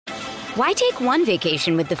Why take one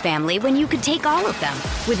vacation with the family when you could take all of them?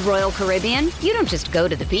 With Royal Caribbean, you don't just go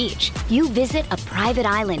to the beach. You visit a private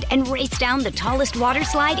island and race down the tallest water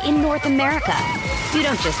slide in North America. You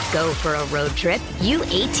don't just go for a road trip. You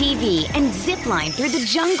ATV and zip line through the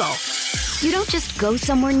jungle. You don't just go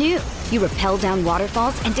somewhere new. You rappel down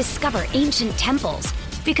waterfalls and discover ancient temples.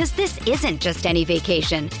 Because this isn't just any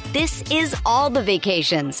vacation. This is all the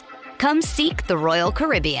vacations. Come seek the Royal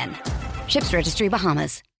Caribbean. Ships Registry,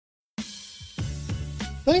 Bahamas.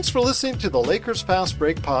 Thanks for listening to the Lakers Fast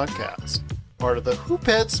Break podcast, part of the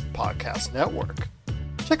Hoopheads Podcast Network.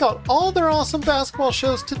 Check out all their awesome basketball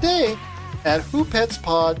shows today at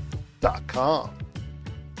hoopheadspod.com.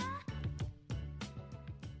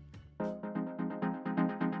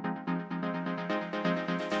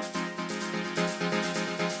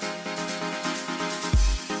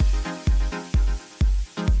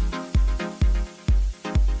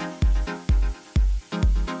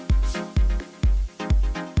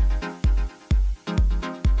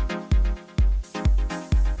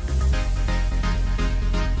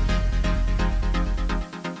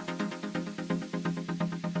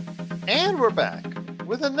 We're back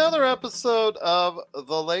with another episode of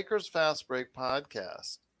the Lakers Fast Break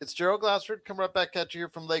podcast. It's Gerald Glassford coming right back at you here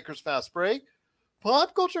from Lakers Fast Break,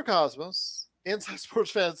 Pop Culture Cosmos, Inside Sports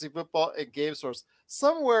Fantasy Football, and Game Source.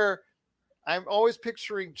 Somewhere, I'm always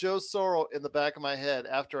picturing Joe Sorrell in the back of my head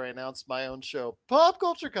after I announce my own show, Pop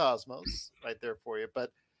Culture Cosmos, right there for you.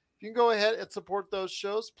 But you can go ahead and support those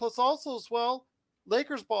shows. Plus also as well,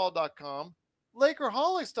 LakersBall.com,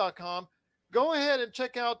 Lakerholics.com. Go ahead and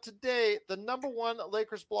check out today the number one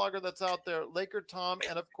Lakers blogger that's out there, Laker Tom,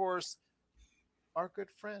 and of course, our good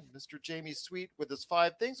friend, Mr. Jamie Sweet, with his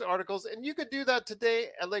 5 Things articles. And you can do that today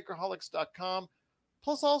at Lakerholics.com.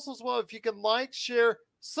 Plus also as well, if you can like, share,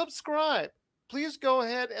 subscribe, please go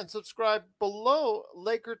ahead and subscribe below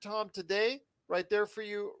Laker Tom today, right there for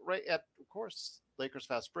you, right at, of course, Lakers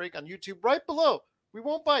Fast Break on YouTube, right below. We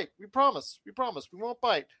won't bite. We promise. We promise. We won't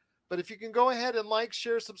bite. But if you can go ahead and like,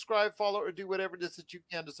 share, subscribe, follow, or do whatever it is that you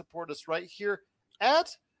can to support us right here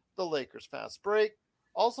at the Lakers Fast Break.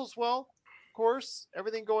 Also as well, of course,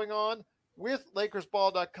 everything going on with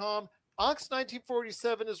LakersBall.com. Ox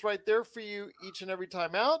 1947 is right there for you each and every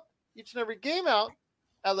time out, each and every game out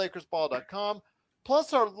at LakersBall.com.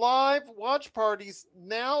 Plus our live watch parties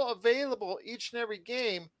now available each and every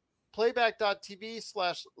game,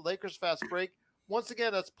 playback.tv/Lakers Fast Break. Once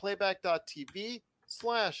again, that's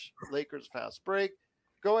playback.tv/Lakers Fast Break.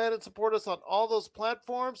 Go ahead and support us on all those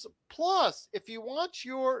platforms. Plus, if you want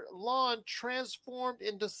your lawn transformed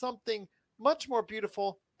into something much more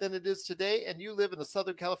beautiful than it is today, and you live in the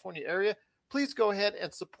Southern California area, please go ahead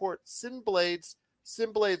and support Sin Blades,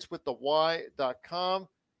 Sinblades with the Y.com.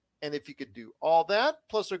 And if you could do all that,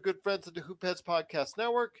 plus our good friends at the Hoopheads Podcast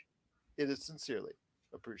Network, it is sincerely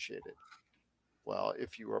appreciated. Well,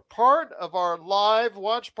 if you were part of our live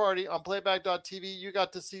watch party on playback.tv, you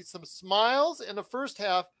got to see some smiles in the first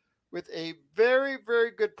half with a very, very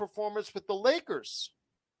good performance with the Lakers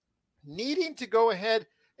needing to go ahead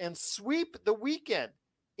and sweep the weekend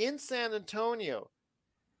in San Antonio.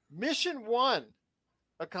 Mission 1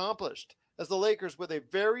 accomplished as the Lakers with a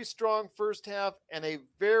very strong first half and a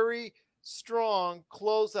very strong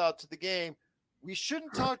closeout to the game. We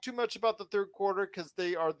shouldn't talk too much about the third quarter because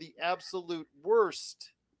they are the absolute worst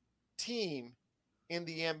team in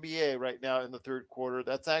the NBA right now in the third quarter.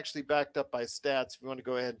 That's actually backed up by stats. If you want to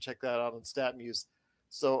go ahead and check that out on StatMuse.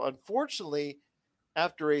 So unfortunately,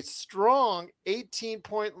 after a strong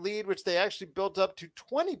 18-point lead, which they actually built up to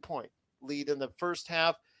 20-point lead in the first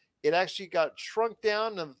half, it actually got shrunk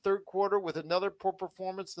down in the third quarter with another poor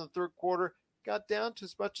performance in the third quarter, got down to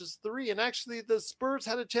as much as 3. And actually the Spurs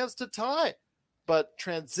had a chance to tie. But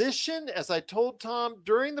transition, as I told Tom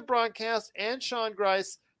during the broadcast and Sean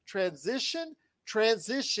Grice, transition.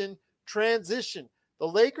 The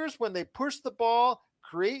Lakers, when they push the ball,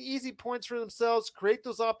 create easy points for themselves, create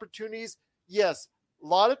those opportunities. Yes, a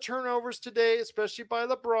lot of turnovers today, especially by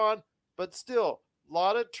LeBron, but still, a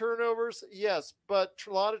lot of turnovers, yes, but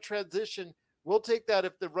a lot of transition. We'll take that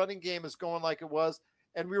if the running game is going like it was.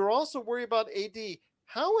 And we were also worried about AD.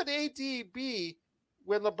 How would AD be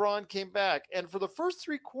when LeBron came back? And for the first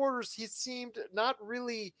 3 quarters, he seemed not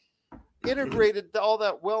really integrated all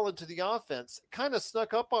that well into the offense. Kind of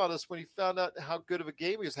snuck up on us when he found out how good of a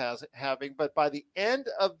game he was having. But by the end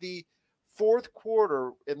of the fourth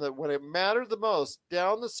quarter, when it mattered the most,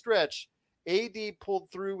 down the stretch, AD pulled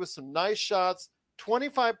through with some nice shots,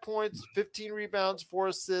 25 points, 15 rebounds, 4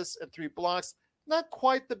 assists, and 3 blocks. Not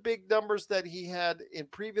quite the big numbers that he had in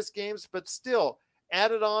previous games, but still,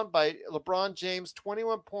 added on by LeBron James,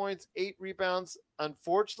 21 points, 8 rebounds,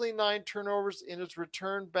 unfortunately 9 turnovers in his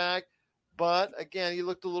return back. But again, he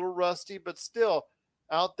looked a little rusty, but still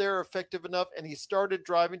out there effective enough. And he started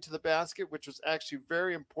driving to the basket, which was actually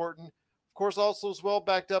very important. Of course, also as well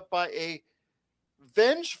backed up by a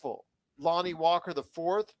vengeful Lonnie Walker the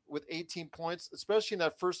fourth with 18 points, especially in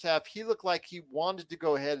that first half. He looked like he wanted to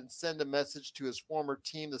go ahead and send a message to his former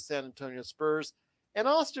team, the San Antonio Spurs. And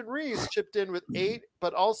Austin Reeves chipped in with 8,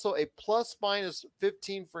 but also a plus minus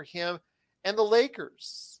 15 for him. And the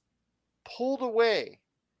Lakers pulled away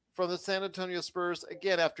from the San Antonio Spurs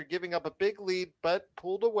again after giving up a big lead, but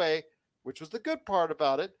pulled away, which was the good part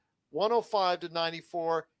about it,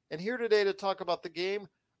 105-94. And here today to talk about the game,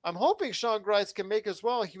 I'm hoping Sean Grice can make as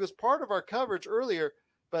well. He was part of our coverage earlier,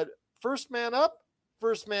 but first man up,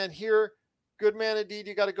 first man here. Good man indeed.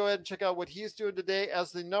 You got to go ahead and check out what he's doing today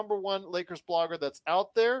as the number one Lakers blogger that's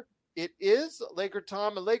out there. It is Laker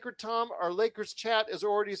Tom. And Laker Tom, our Lakers chat is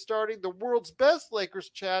already starting. The world's best Lakers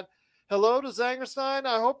chat. Hello to Zangerstein.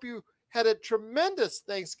 I hope you had a tremendous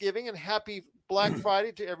Thanksgiving and happy Black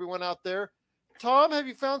Friday to everyone out there. Tom, have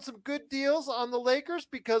you found some good deals on the Lakers?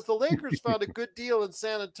 Because the Lakers found a good deal in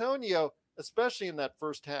San Antonio, especially in that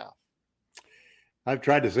first half. I've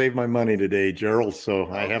tried to save my money today, Gerald, so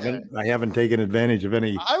okay. I haven't taken advantage of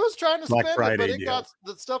any. I was trying to Black spend Friday it, but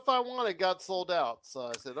the stuff I wanted got sold out. So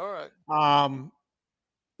I said, all right.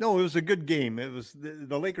 No, it was a good game. It was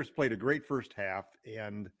the Lakers played a great first half,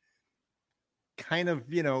 and kind of,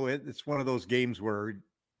 it's one of those games where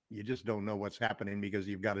you just don't know what's happening because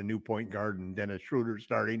you've got a new point guard and Dennis Schroeder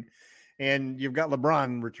starting, and you've got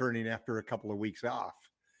LeBron returning after a couple of weeks off.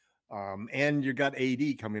 And you got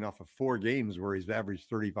AD coming off of 4 games where he's averaged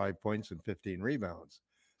 35 points and 15 rebounds.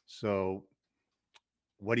 So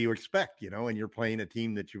what do you expect, and you're playing a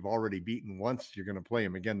team that you've already beaten once. You're going to play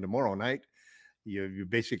them again tomorrow night. You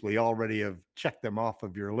basically already have checked them off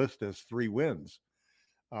of your list as 3 wins.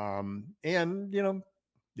 And,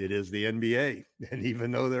 it is the NBA. And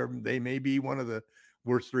even though they may be one of the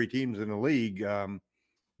worst 3 teams in the league,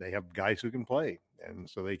 they have guys who can play. And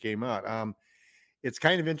so they came out. It's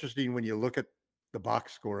kind of interesting when you look at the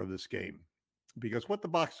box score of this game, because what the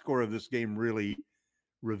box score of this game really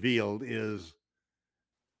revealed is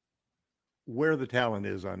where the talent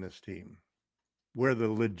is on this team, where the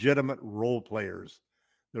legitimate role players,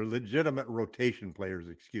 the legitimate rotation players,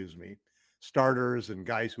 starters and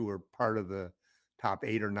guys who are part of the top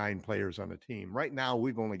 8 or 9 players on the team. Right now,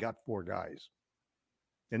 we've only got 4 guys,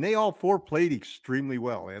 and they all 4 played extremely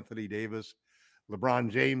well. Anthony Davis, LeBron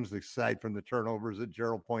James, aside from the turnovers that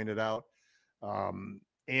Gerald pointed out,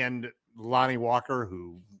 and Lonnie Walker,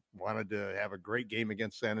 who wanted to have a great game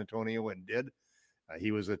against San Antonio and did.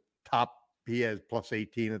 He was he has plus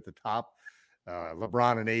 18 at the top.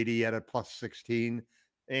 LeBron and AD had a plus 16,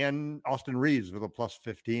 and Austin Reeves with a plus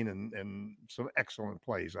 15 and some excellent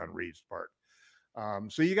plays on Reeves' part.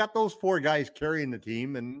 So you got those 4 guys carrying the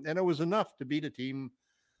team, and it was enough to beat a team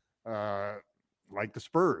like the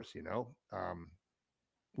Spurs,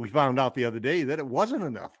 We found out the other day that it wasn't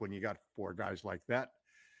enough when you got 4 guys like that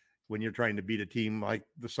when you're trying to beat a team like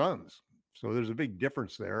the Suns. So there's a big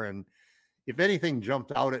difference there. And if anything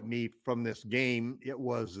jumped out at me from this game, it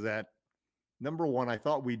was that, number one, I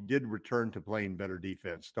thought we did return to playing better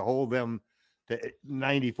defense, to hold them to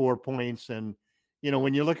 94 points. And,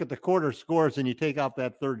 when you look at the quarter scores and you take out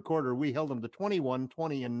that third quarter, we held them to 21,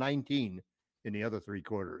 20, and 19 in the other 3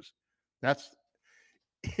 quarters. That's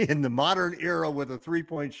in the modern era with a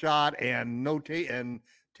 3-point shot and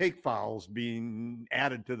take fouls being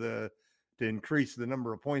added to increase the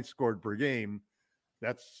number of points scored per game.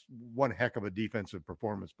 That's one heck of a defensive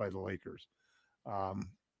performance by the Lakers.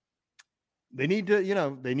 They need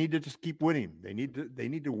to just keep winning. They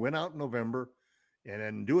need to win out in November and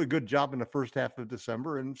then do a good job in the first half of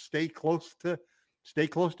December and stay close to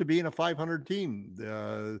being a 500 team.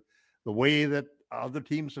 The way that other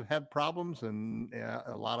teams have had problems, and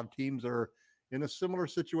a lot of teams are in a similar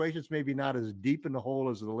situations, maybe not as deep in the hole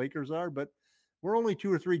as the Lakers are, but we're only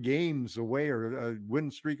 2 or 3 games away, or a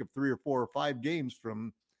win streak of 3 or 4 or 5 games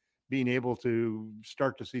from being able to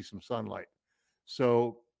start to see some sunlight.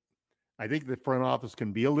 So I think the front office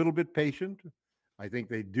can be a little bit patient. I think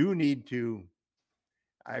they do need to,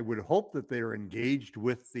 I would hope that they're engaged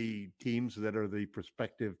with the teams that are the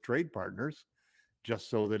prospective trade partners,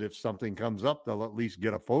 just so that if something comes up, they'll at least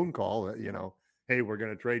get a phone call that, hey, we're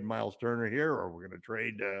going to trade Miles Turner here, or we're going to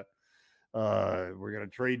trade Harkinen,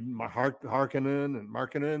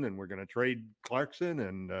 and we're going to trade Clarkson,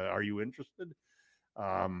 and are you interested?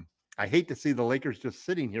 I hate to see the Lakers just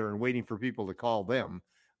sitting here and waiting for people to call them.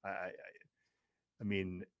 I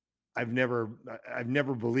mean, I've never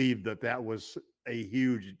believed that was a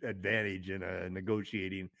huge advantage in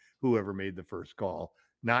negotiating whoever made the first call.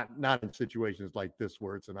 Not in situations like this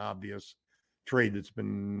where it's an obvious trade that's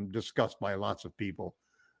been discussed by lots of people.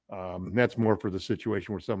 That's more for the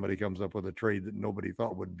situation where somebody comes up with a trade that nobody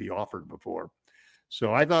thought would be offered before.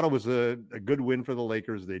 So I thought it was a good win for the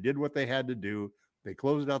Lakers. They did what they had to do. They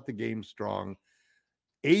closed out the game strong.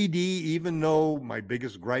 AD, even though my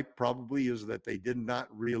biggest gripe probably is that they did not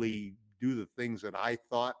really do the things that I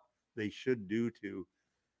thought they should do to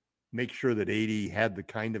make sure that AD had the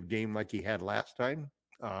kind of game like he had last time.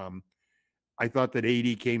 I thought that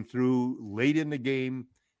AD came through late in the game,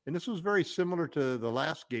 and this was very similar to the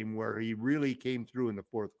last game where he really came through in the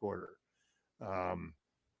fourth quarter.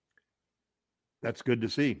 That's good to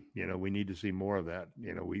see. We need to see more of that.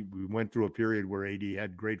 We went through a period where AD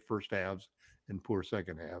had great first halves and poor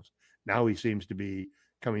second halves. Now he seems to be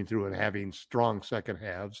coming through and having strong second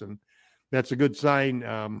halves, and that's a good sign.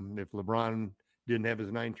 If LeBron didn't have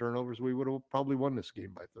his 9 turnovers, we would have probably won this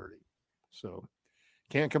game by 30. So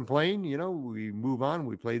can't complain. We move on.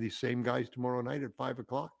 We play these same guys tomorrow night at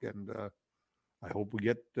 5:00, and I hope we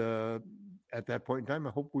get at that point in time.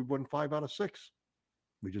 I hope we've won 5 out of 6.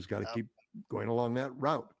 We just got to keep going along that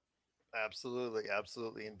route. Absolutely,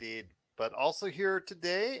 absolutely, indeed. But also here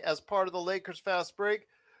today, as part of the Lakers Fast Break,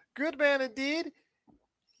 good man indeed.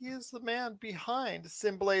 He is the man behind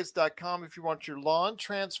SimBlades.com. If you want your lawn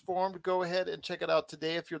transformed, go ahead and check it out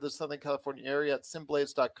today if you're the Southern California area at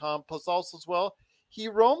SimBlades.com. Plus also as well, he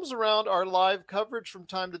roams around our live coverage from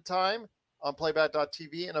time to time on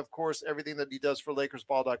playback.tv and, of course, everything that he does for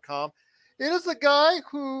LakersBall.com. It is a guy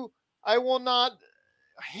who I will not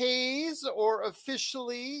haze or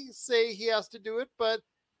officially say he has to do it, but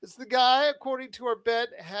it's the guy, according to our bet,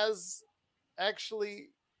 has actually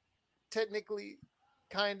technically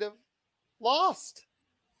kind of lost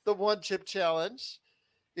the one chip challenge.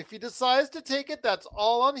 If he decides to take it, that's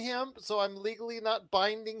all on him. So I'm legally not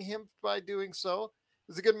binding him by doing so.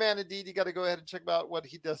 He's a good man indeed. You got to go ahead and check out what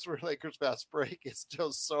he does for Lakers Fast Break. It's Joe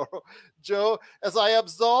Soro. Joe, as I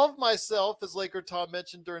absolve myself, as Laker Tom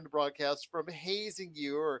mentioned during the broadcast, from hazing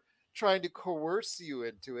you or trying to coerce you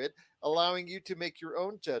into it, allowing you to make your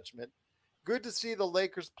own judgment. Good to see the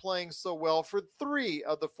Lakers playing so well for 3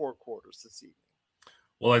 of the 4 quarters this evening.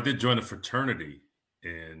 Well, I did join a fraternity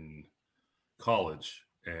in college,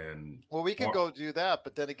 and well, we can go do that.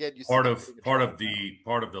 But then again, you part of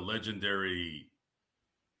the legendary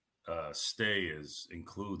stay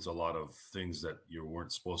includes a lot of things that you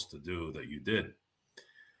weren't supposed to do that you did,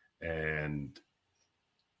 and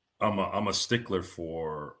I'm a stickler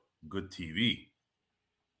for good TV.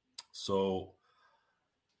 So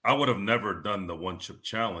I would have never done the one chip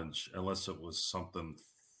challenge unless it was something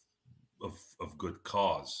of good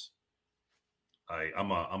cause.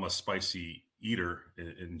 I'm a spicy eater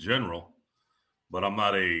in general, but I'm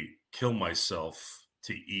not a kill myself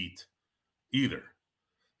to eat either.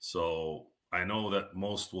 So I know that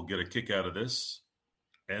most will get a kick out of this,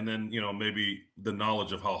 and then maybe the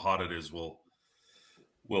knowledge of how hot it is will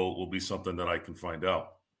be something that I can find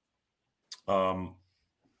out. Joe,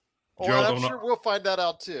 I'm sure we'll find that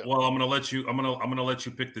out too. Well, I'm gonna let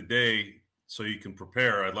you pick the day so you can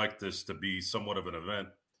prepare. I'd like this to be somewhat of an event.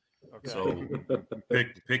 Okay. So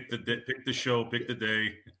pick the show, pick the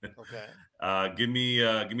day. Okay. Give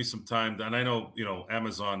me some time, and I know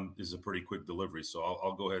Amazon is a pretty quick delivery, so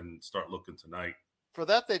I'll go ahead and start looking tonight. For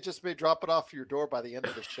that, they just may drop it off your door by the end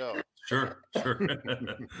of the show. Sure.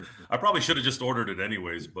 I probably should have just ordered it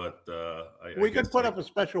anyways, but we could put up a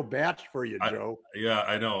special batch for you, Joe. Yeah,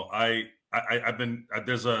 I know. I've been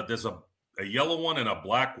there's a yellow one and a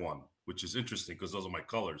black one, which is interesting because those are my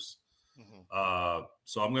colors. Mm-hmm.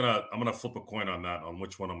 So I'm gonna flip a coin on that, on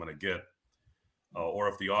which one I'm gonna get, or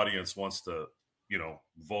if the audience wants to,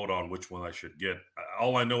 vote on which one I should get.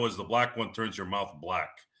 All I know is the black one turns your mouth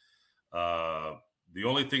black. The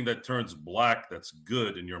only thing that turns black that's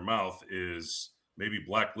good in your mouth is maybe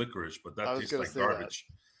black licorice, but that tastes like garbage.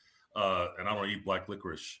 And I don't eat black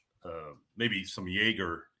licorice. Maybe some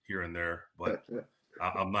Jaeger here and there, but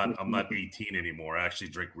I'm not 18 anymore. I actually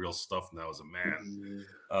drink real stuff now as a man.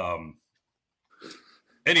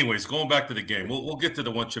 Anyways, going back to the game, we'll get to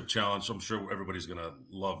the one chip challenge. I'm sure everybody's gonna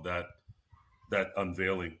love that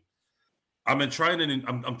unveiling. I'm trying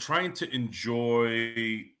to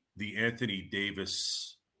enjoy the Anthony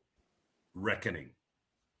Davis reckoning.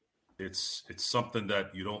 It's something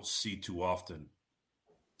that you don't see too often,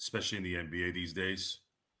 especially in the NBA these days,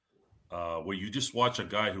 where you just watch a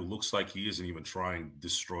guy who looks like he isn't even trying to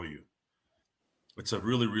destroy you. It's a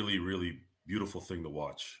really, really, really beautiful thing to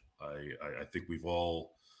watch. I think we've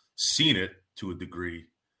all seen it to a degree.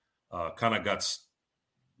 kind of got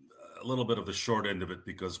a little bit of the short end of it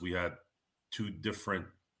because we had two different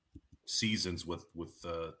seasons with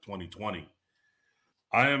 2020.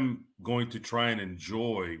 I am going to try and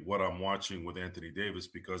enjoy what I'm watching with Anthony Davis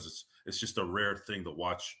because it's just a rare thing to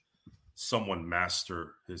watch someone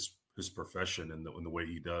master his profession in the way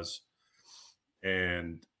he does.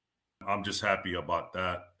 And I'm just happy about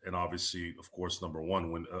that. And obviously, of course, number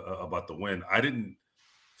one, about the win. I didn't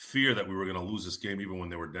fear that we were going to lose this game even when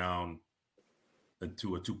they were down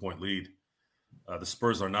into a 2-point lead. The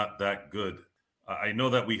Spurs are not that good. I know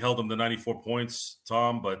that we held them to 94 points,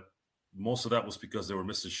 Tom, but most of that was because they were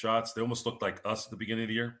missing shots. They almost looked like us at the beginning of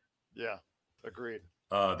the year. Yeah, agreed.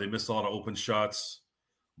 They missed a lot of open shots,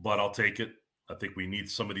 but I'll take it. I think we need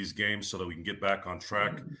some of these games so that we can get back on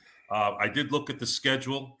track. I did look at the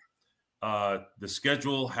schedule. The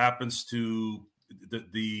schedule happens to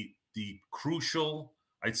the crucial,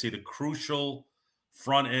 I'd say the crucial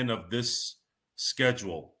front end of this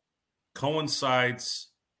schedule coincides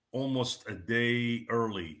almost a day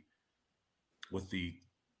early with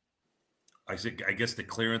I guess the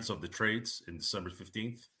clearance of the trades in December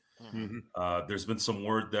 15th. Mm-hmm. There's been some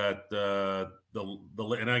word that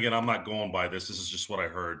and again, I'm not going by this. This is just what I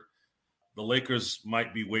heard. The Lakers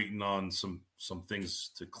might be waiting on some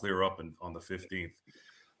things to clear up on the 15th.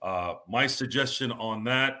 My suggestion on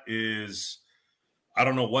that is, I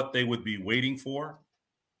don't know what they would be waiting for.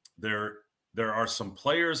 There are some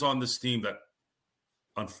players on this team that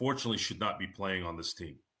unfortunately should not be playing on this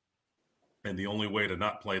team. And the only way to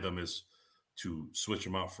not play them is to switch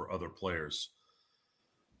them out for other players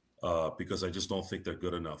because I just don't think they're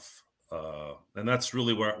good enough. And that's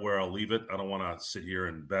really where I'll leave it. I don't want to sit here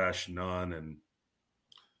and bash Nunn and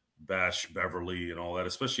bash Beverly and all that,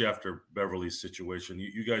 especially after Beverly's situation.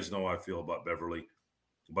 You guys know how I feel about Beverly,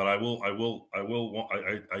 but I will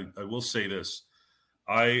say this.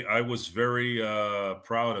 I was very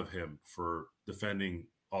proud of him for defending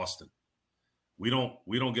Austin. We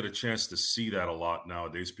don't get a chance to see that a lot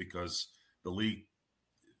nowadays because the league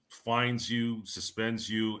fines you, suspends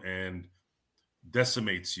you, and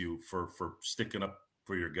decimates you for sticking up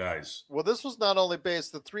for your guys. Well, this was not only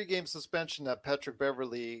based, the 3-game suspension that Patrick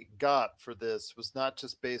Beverly got for this was not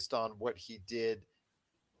just based on what he did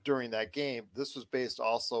during that game. This was based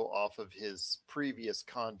also off of his previous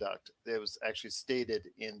conduct. It was actually stated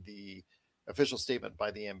in the official statement by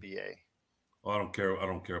the NBA. Well, I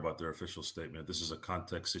don't care about their official statement. This is a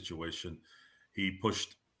context situation. He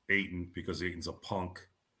pushed Ayton because Ayton's a punk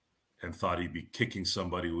and thought he'd be kicking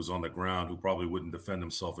somebody who was on the ground who probably wouldn't defend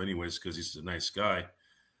himself anyways because he's a nice guy.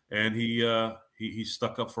 And he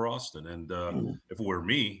stuck up for Austin. And if it were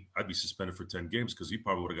me, I'd be suspended for 10 games because he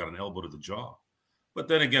probably would have got an elbow to the jaw. But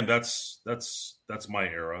then again, that's my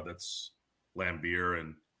era. That's Lambeer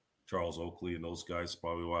and Charles Oakley and those guys.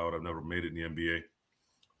 Probably why I would have never made it in the NBA.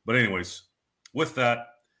 But anyways, with that,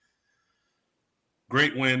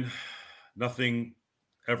 great win. Nothing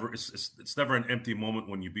ever. It's never an empty moment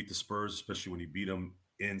when you beat the Spurs, especially when you beat them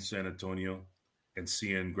in San Antonio and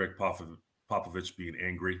seeing Greg Popovich being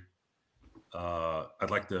angry. I'd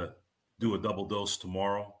like to do a double dose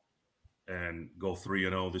tomorrow and go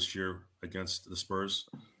 3-0 this year against the Spurs.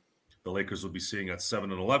 The Lakers will be seeing at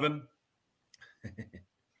 7-11.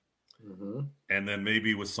 Mm-hmm. And then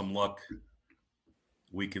maybe with some luck,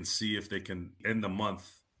 we can see if they can end the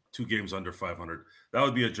month 2 games under 500. That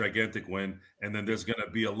would be a gigantic win. And then there's going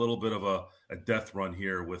to be a little bit of a death run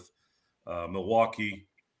here with Milwaukee,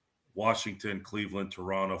 Washington, Cleveland,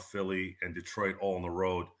 Toronto, Philly, and Detroit all on the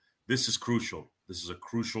road. This is crucial. This is a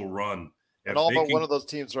crucial run. And all but one of those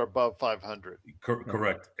teams are above 500.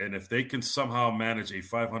 Correct. And if they can somehow manage a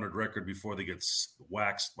 500 record before they get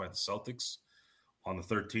waxed by the Celtics on the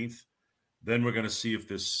 13th, then we're going to see if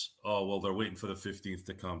this, they're waiting for the 15th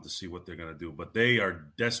to come to see what they're going to do. But they are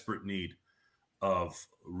desperate need of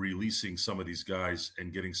releasing some of these guys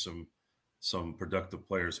and getting some productive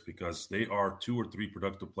players because they are 2 or 3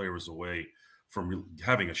 productive players away from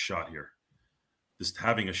having a shot here. Just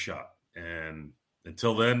having a shot. And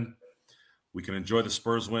until then, we can enjoy the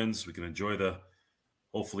Spurs wins. We can enjoy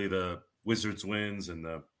hopefully the Wizards wins and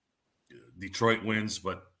the Detroit wins.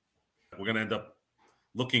 But we're going to end up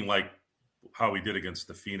looking like how we did against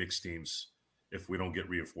the Phoenix teams if we don't get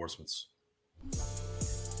reinforcements.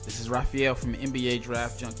 This is Raphael from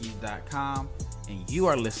NBADraftJunkies.com, and you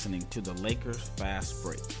are listening to the Lakers Fast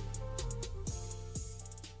Break.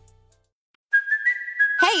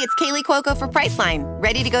 Hey, it's Kaylee Cuoco for Priceline.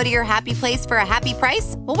 Ready to go to your happy place for a happy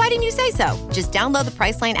price? Well, why didn't you say so? Just download the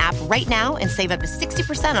Priceline app right now and save up to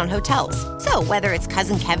 60% on hotels. So whether it's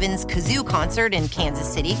Cousin Kevin's Kazoo Concert in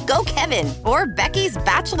Kansas City, go Kevin, or Becky's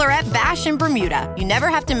Bachelorette Bash in Bermuda, you never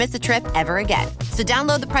have to miss a trip ever again. So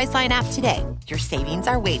download the Priceline app today. Your savings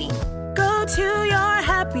are waiting. Go to your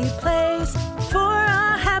happy place for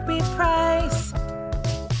a happy price.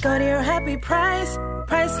 Go to your happy price,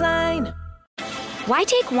 Priceline. Why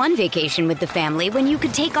take one vacation with the family when you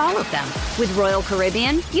could take all of them? With Royal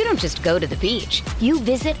Caribbean, you don't just go to the beach. You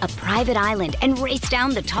visit a private island and race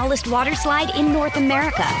down the tallest water slide in North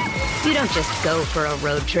America. You don't just go for a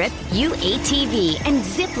road trip. You ATV and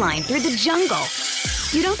zip line through the jungle.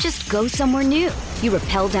 You don't just go somewhere new. You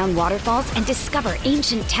rappel down waterfalls and discover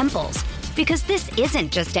ancient temples. Because this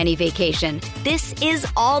isn't just any vacation. This is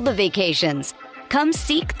all the vacations. Come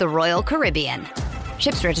seek the Royal Caribbean.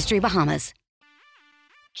 Ships Registry, Bahamas.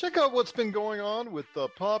 Check out what's been going on with the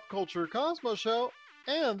Pop Culture Cosmos Show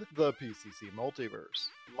and the PCC Multiverse.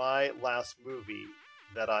 My last movie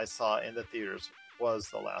that I saw in the theaters was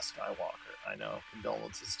The Last Skywalker. I know,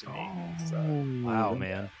 condolences to me. Wow,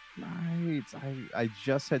 man. Right. I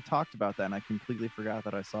just had talked about that, and I completely forgot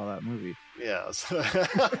that I saw that movie. Yes.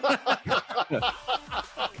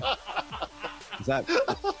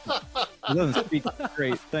 It doesn't speak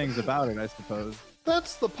great things about it, I suppose.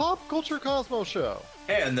 That's the Pop Culture Cosmos Show.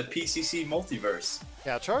 And the PCC Multiverse.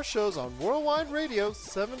 Catch our shows on Worldwide Radio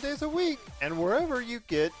 7 days a week and wherever you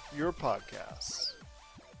get your podcasts.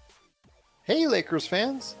 Hey Lakers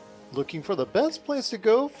fans, looking for the best place to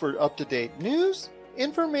go for up-to-date news,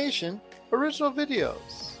 information, original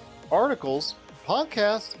videos, articles,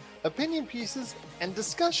 podcasts, opinion pieces, and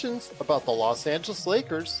discussions about the Los Angeles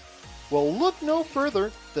Lakers? Well, look no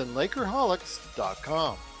further than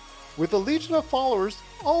Lakerholics.com. With a legion of followers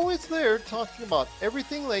always there talking about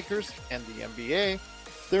everything Lakers and the NBA,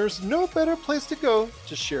 there's no better place to go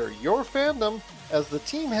to share your fandom as the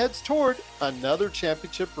team heads toward another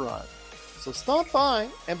championship run. So stop by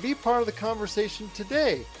and be part of the conversation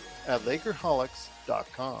today at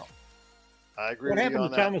Lakerholics.com. I agree What with you happened on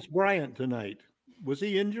to that. Thomas Bryant tonight? Was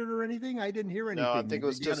he injured or anything? I didn't hear anything. No, I think it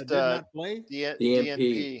was Did he just did not play?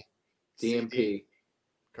 DNP. DNP.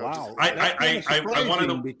 Wow, I That's kinda wanted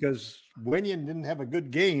to. surprising because Wenyen didn't have a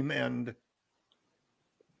good game, and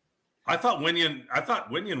I thought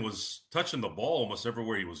Wenyen was touching the ball almost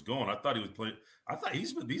everywhere he was going. I thought he was playing. I thought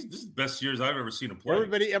this is the best years I've ever seen him play.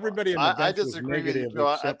 everybody in the I bench was disagree with you, negative. Joe.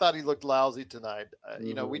 I except- thought he looked lousy tonight.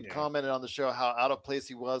 We'd Yeah. commented on the show how out of place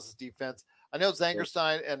he was, his defense. I know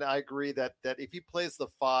Zangerstein, and I agree that if he plays the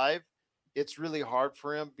 5, it's really hard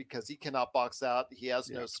for him because he cannot box out. He has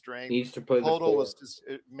no strength. Needs to play the Total 4. was just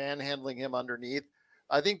manhandling him underneath.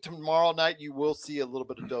 I think tomorrow night you will see a little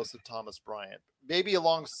bit of dose of Thomas Bryant, maybe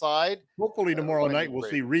alongside. Hopefully tomorrow Wenyen night we'll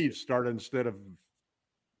Brady. see Reeves start instead of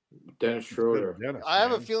Dennis Schroeder. Dennis, I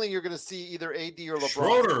have a man. feeling you're going to see either AD or LeBron.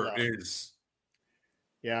 Schroeder tonight. is.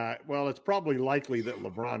 Yeah, well, it's probably likely that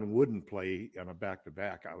LeBron wouldn't play on a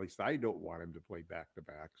back-to-back. At least I don't want him to play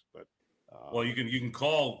back-to-backs. But Well, you can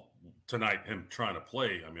call tonight him trying to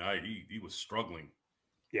play. I mean, he was struggling.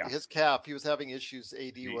 yeah, His calf. He was having issues.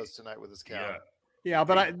 AD was tonight with his calf. Yeah.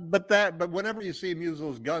 yeah, but whenever you see him use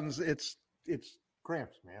those guns, it's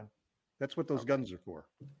cramps, man. That's what those guns are for.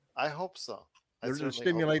 I hope so. I They're to certainly hope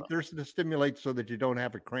stimulate. so. They're to stimulate so that you don't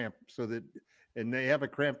have a cramp. And they have a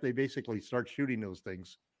cramp, they basically start shooting those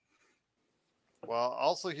things. Well,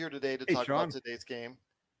 also here today to Hey, talk Sean. about today's game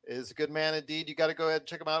is a good man indeed. You got to go ahead and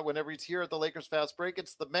check him out whenever he's here at the Lakers Fast Break.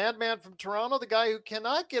 It's the madman from Toronto, the guy who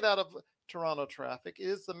cannot get out of Toronto traffic. It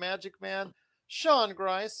is the Magic Man, Sean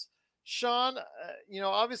Grice. Sean,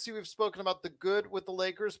 obviously we've spoken about the good with the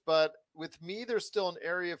Lakers, but with me, there's still an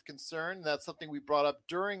area of concern. That's something we brought up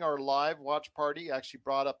during our live watch party. Actually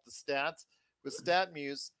brought up the stats with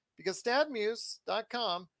StatMuse, because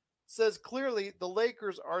StatMuse.com says clearly the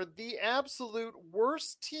Lakers are the absolute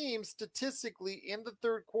worst team statistically in the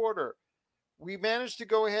third quarter. We managed to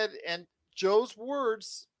go ahead and Joe's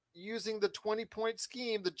words, using the 20-point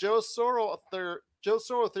scheme, the Joe Soro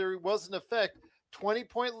theory was in effect.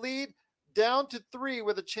 20-point lead, down to 3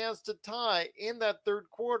 with a chance to tie in that third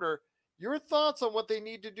quarter. Your thoughts on what they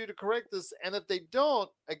need to do to correct this, and if they don't,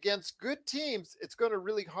 against good teams, it's going to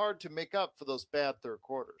really hard to make up for those bad third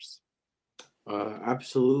quarters.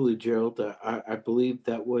 Absolutely, Gerald. I believe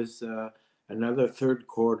that was another third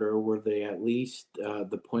quarter where they at least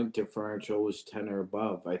the point differential was 10 or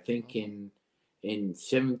above. I think in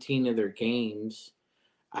 17 of their games,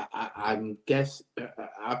 I'm guess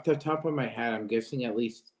off the top of my head, I'm guessing at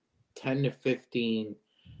least 10 to 15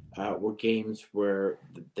 were games where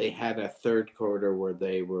they had a third quarter where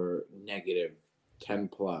they were negative 10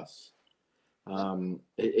 plus.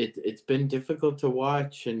 It's been difficult to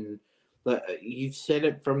watch, and you said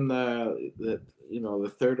it from the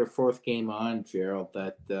third or fourth game on, Gerald,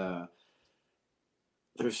 that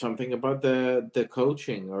there's something about the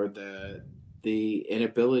coaching or the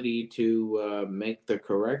inability to make the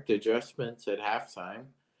correct adjustments at halftime,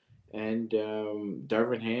 and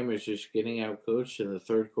Darvin Ham is just getting out coached in the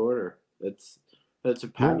third quarter. That's a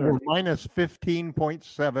pattern. We're minus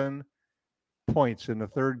 15.7 points in the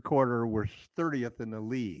third quarter. We're 30th in the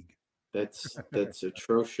league. That's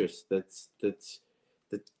atrocious. That's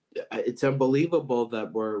it's unbelievable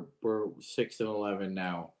that we're 6-11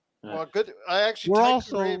 now. Well, good. I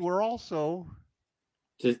actually we're also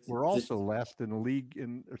last in the league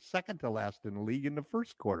or second to last in the league in the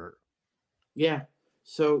first quarter. Yeah.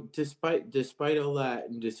 So despite all that,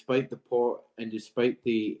 and despite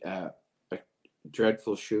the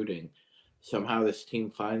dreadful shooting, somehow this team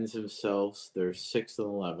finds themselves. They're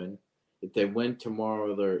 6-11. If they win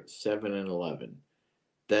tomorrow, they're 7-11.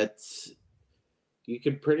 That's, you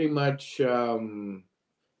could pretty much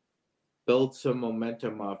build some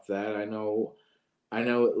momentum off that. I know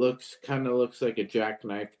it looks like a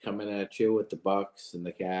jackknife coming at you with the Bucks and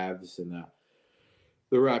the Cavs and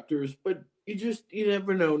the Raptors, but you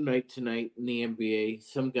never know night to night in the NBA.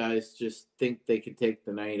 Some guys just think they can take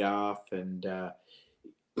the night off, and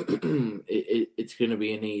it's going to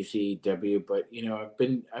be an easy W. But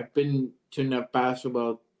I've been to enough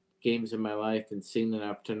basketball games in my life and seen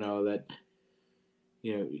enough to know that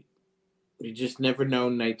you just never know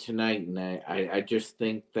night to night. And I just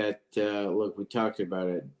think that look, we talked about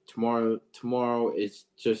it. Tomorrow is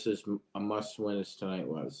just as a must win as tonight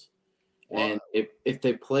was. And if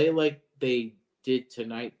they play like they did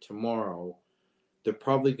tonight, tomorrow, they're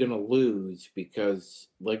probably going to lose because,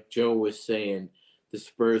 like Joe was saying, the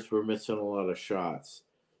Spurs were missing a lot of shots.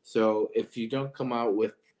 So if you don't come out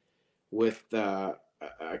with a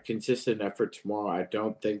consistent effort tomorrow, I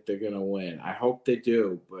don't think they're going to win. I hope they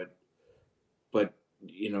do, but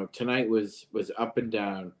tonight was up and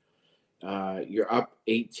down. You're up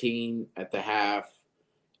 18 at the half.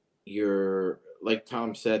 You're, like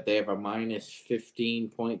Tom said, they have a minus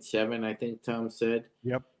 15.7, I think Tom said.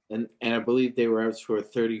 Yep. And I believe they were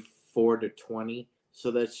outscored 34-20. So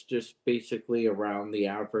that's just basically around the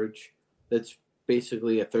average. That's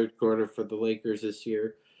basically a third quarter for the Lakers this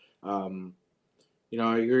year. I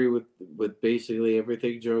agree with basically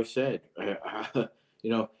everything Joe said.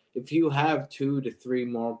 If you have 2 to 3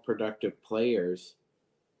 more productive players,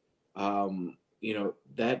 that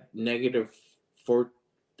negative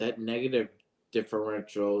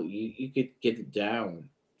differential, you could get it down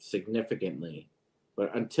significantly.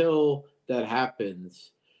 But until that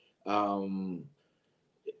happens,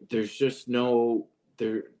 there's just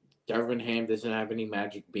Darvin Ham doesn't have any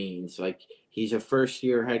magic beans. Like, he's a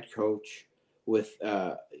first-year head coach with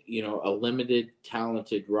a limited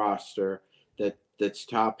talented roster that's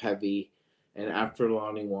top-heavy, and after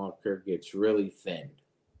Lonnie Walker gets really thin.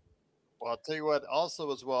 Well, I'll tell you what,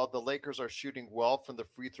 also as well, the Lakers are shooting well from the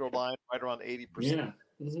free throw line, right around 80%. Yeah.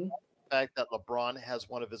 Mm-hmm. The fact that LeBron has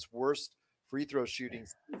one of his worst free throw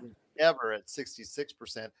shootings ever at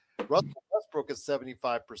 66%. Russell Westbrook is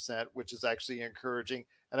 75%, which is actually encouraging.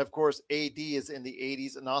 And of course, AD is in the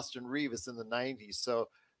 80s and Austin Reeves is in the 90s. So,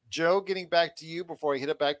 Joe, getting back to you before I hit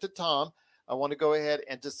it back to Tom, I want to go ahead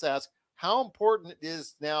and just ask, how important it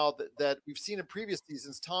is now that we've seen in previous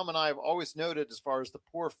seasons, Tom and I have always noted as far as the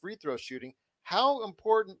poor free throw shooting, how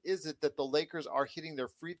important is it that the Lakers are hitting their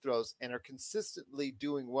free throws and are consistently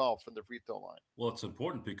doing well from the free throw line? Well, it's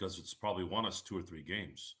important because it's probably won us 2 or 3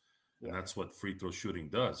 games. Yeah. And that's what free throw shooting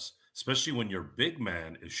does, especially when your big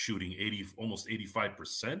man is shooting almost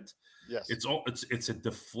 85%. Yes. It's a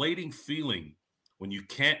deflating feeling when you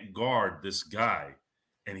can't guard this guy.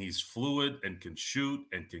 And he's fluid and can shoot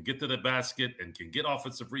and can get to the basket and can get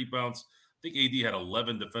offensive rebounds. I think AD had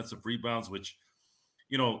 11 defensive rebounds, which,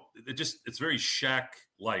 it's very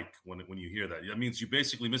Shaq-like when you hear that. That means you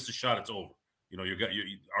basically miss a shot, it's over.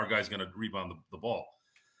 Our guy's going to rebound the ball.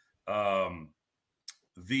 I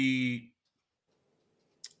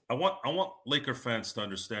want Laker fans to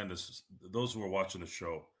understand this. Those who are watching the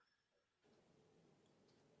show.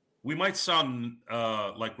 We might sound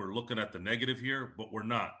like we're looking at the negative here, but we're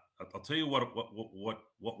not. I'll tell you what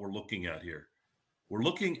we're looking at here. We're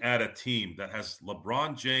looking at a team that has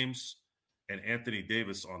LeBron James and Anthony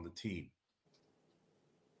Davis on the team.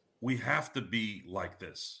 We have to be like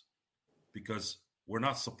this because we're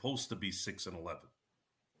not supposed to be 6-11.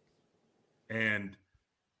 And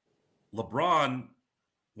LeBron,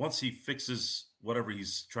 once he fixes whatever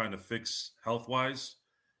he's trying to fix health wise,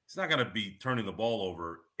 he's not going to be turning the ball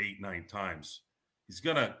over 8-9 times. He's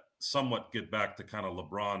going to somewhat get back to kind of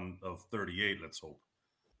LeBron of 38, let's hope.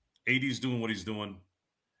 AD's doing what he's doing.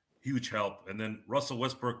 Huge help. And then Russell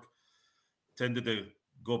Westbrook tended to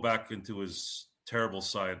go back into his terrible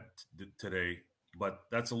side today, but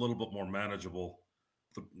that's a little bit more manageable,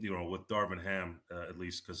 with Darvin Ham at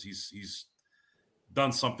least, because he's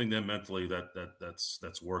done something then mentally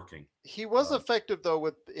that's working. He was effective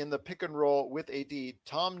though in the pick and roll with AD.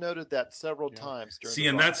 Tom noted that several times. See,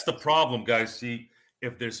 and that's the problem, guys. See,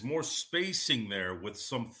 if there's more spacing there with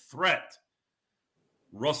some threat,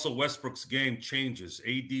 Russell Westbrook's game changes.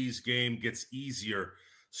 AD's game gets easier.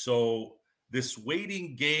 So this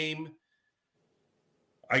waiting game,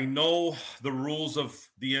 I know the rules of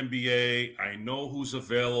the NBA. I know who's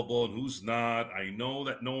available and who's not. I know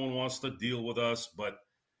that no one wants to deal with us, but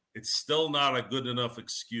it's still not a good enough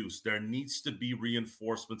excuse. There needs to be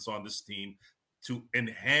reinforcements on this team to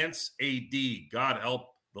enhance AD. God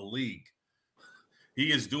help the league.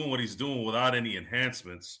 He is doing what he's doing without any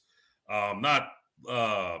enhancements. Not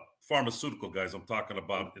pharmaceutical guys I'm talking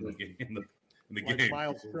about in the game. In the Like game.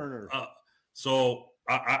 Miles Turner. So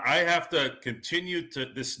I have to continue to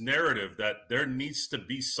this narrative that there needs to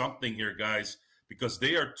be something here, guys, because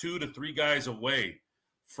they are 2 to 3 guys away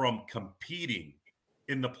from competing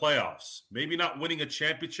in the playoffs. Maybe not winning a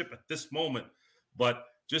championship at this moment, but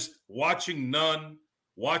just watching Nunn,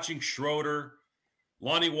 watching Schroeder.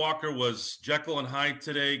 Lonnie Walker was Jekyll and Hyde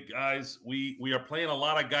today, guys. We are playing a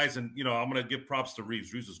lot of guys, and I'm going to give props to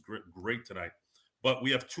Reeves. Reeves was great tonight, but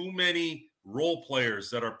we have too many role players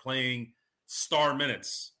that are playing star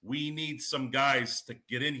minutes. We need some guys to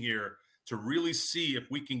get in here to really see if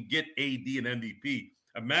we can get AD and MVP.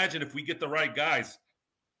 Imagine if we get the right guys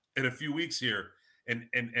in a few weeks here, and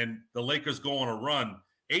the Lakers go on a run.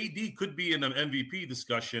 AD could be in an MVP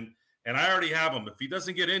discussion, and I already have him. If he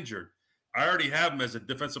doesn't get injured, I already have him as a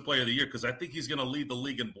defensive player of the year because I think he's going to lead the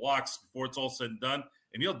league in blocks before it's all said and done,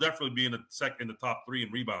 and he'll definitely be in the top 3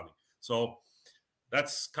 in rebounding. So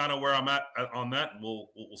that's kind of where I'm at on that, and we'll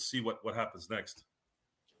see what happens next.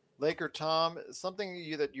 Laker Tom,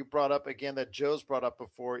 something that you brought up again that Joe's brought up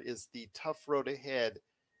before is the tough road ahead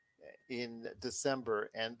in December,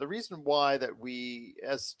 and the reason why that we,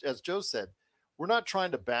 as Joe said, we're not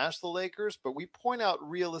trying to bash the Lakers, but we point out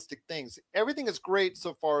realistic things. Everything is great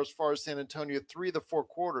so far as San Antonio 3 of the 4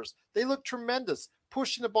 quarters. They look tremendous,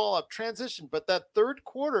 pushing the ball up, transition. But that third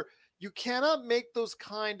quarter, you cannot make those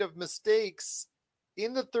kind of mistakes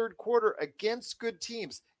in the third quarter against good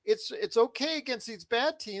teams. It's okay against these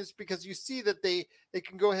bad teams because you see that they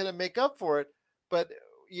can go ahead and make up for it. But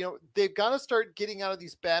they've got to start getting out of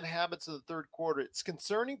these bad habits in the third quarter. It's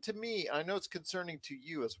concerning to me. I know it's concerning to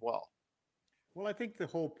you as well. Well, I think the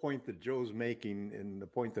whole point that Joe's making and the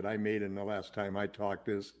point that I made in the last time I talked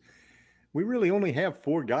is we really only have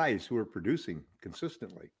 4 guys who are producing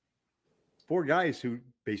consistently. 4 guys who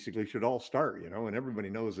basically should all start, and everybody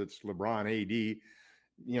knows it's LeBron, AD,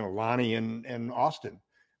 Lonnie and Austin.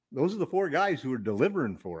 Those are the 4 guys who are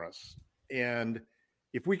delivering for us. And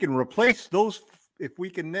if we can replace those, if we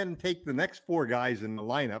can then take the next 4 guys in the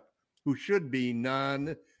lineup who should be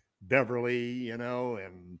Nunn, Beverly, and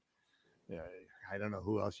I don't know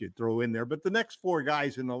who else you'd throw in there, but the next 4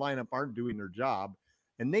 guys in the lineup aren't doing their job.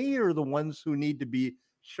 And they are the ones who need to be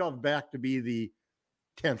shoved back to be the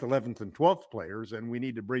 10th, 11th, and 12th players. And we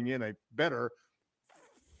need to bring in a better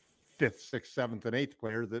 5th, 6th, 7th, and 8th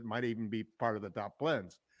player that might even be part of the top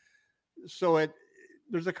blends. So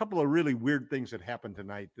there's a couple of really weird things that happened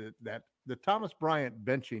tonight that the Thomas Bryant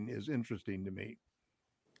benching is interesting to me,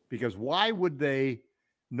 because why would they,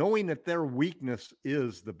 knowing that their weakness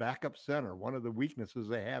is the backup center, one of the weaknesses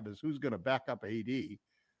they have is who's going to back up AD.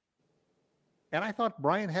 And I thought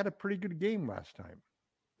Bryant had a pretty good game last time.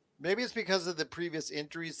 Maybe it's because of the previous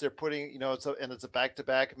injuries they're putting, it's a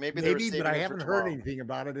back-to-back. Maybe, but I haven't heard anything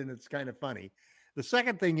about it, and it's kind of funny. The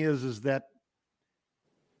second thing is that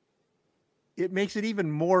it makes it even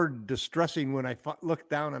more distressing when I look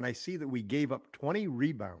down and I see that we gave up 20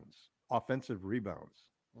 rebounds, offensive rebounds.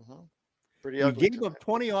 Mm-hmm. Pretty ugly. We gave up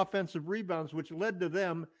 20 offensive rebounds, which led to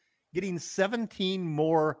them getting 17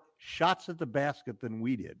 more shots at the basket than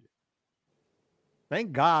we did.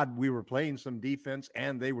 Thank God we were playing some defense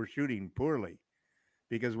and they were shooting poorly,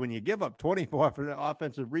 because when you give up 24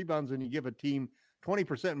 offensive rebounds and you give a team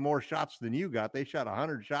 20% more shots than you got, they shot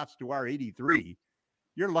 100 shots to our 83.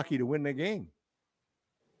 You're lucky to win the game.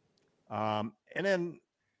 And then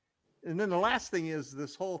the last thing is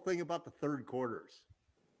this whole thing about the third quarters.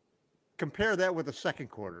 Compare that with the second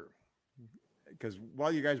quarter, because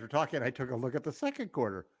while you guys were talking, I took a look at the second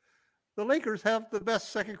quarter. The Lakers have the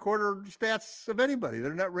best second quarter stats of anybody.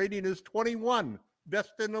 Their net rating is 21,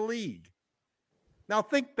 best in the league. Now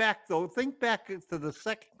think back to the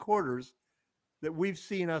second quarters that we've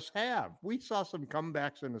seen us have. We saw some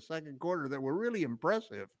comebacks in the second quarter that were really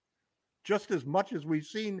impressive, just as much as we've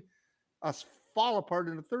seen us fall apart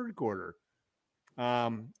in the third quarter.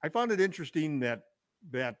 I found it interesting that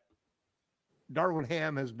Darvin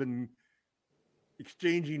Ham has been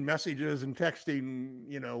exchanging messages and texting,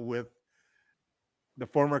 with the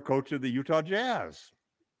former coach of the Utah Jazz,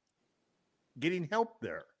 getting help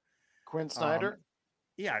there. Quinn Snyder?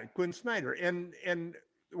 Quinn Snyder. And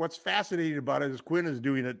what's fascinating about it is Quinn is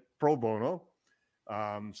doing it pro bono.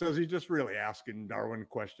 Says he's just really asking Darvin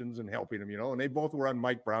questions and helping him, and they both were on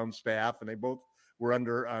Mike Brown's staff, and they both were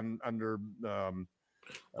under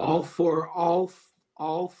all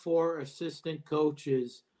four assistant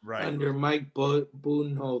coaches under Mike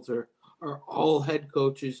Budenholzer are all head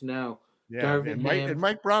coaches now. Yeah, Darvin Ham, and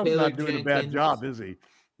Mike Brown's Taylor not doing Jenkins. a bad job, is he?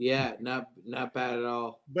 Yeah, not bad at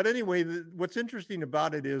all. But anyway, what's interesting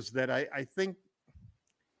about it is that I think,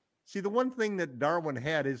 the one thing that Darvin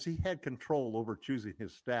had is he had control over choosing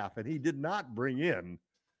his staff, and he did not bring in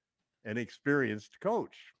an experienced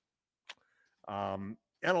coach. And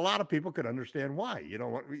a lot of people could understand why.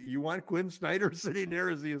 You want Quinn Snyder sitting there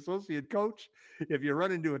as the associate coach. If you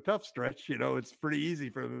run into a tough stretch, it's pretty easy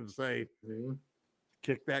for them to say,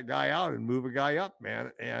 kick that guy out and move a guy up,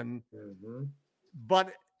 man. And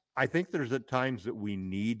but I think there's at times that we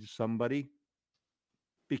need somebody,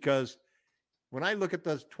 because when I look at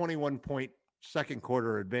the 21-point second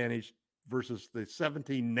quarter advantage versus the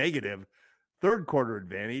 17 negative third quarter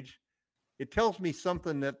advantage, it tells me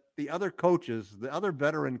something that the other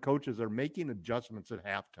veteran coaches are making adjustments at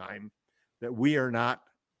halftime that we are not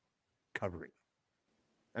covering.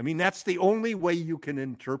 I mean, that's the only way you can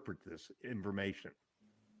interpret this information.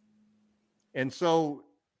 And so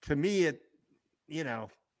to me,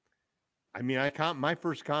 my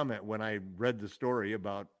first comment when I read the story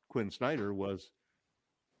about Quinn Snyder was,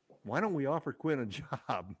 why don't we offer Quinn a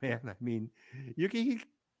job, man? I mean, you can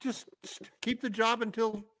just keep the job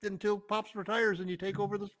until Pops retires and you take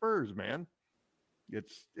over the Spurs, man.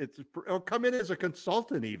 Or come in as a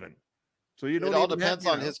consultant even. So it all depends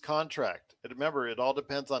on his contract. Remember, it all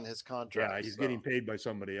depends on his contract. Yeah, he's getting paid by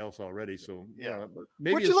somebody else already. So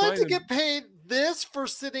maybe would you like to get paid this for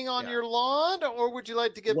sitting on your lawn, or would you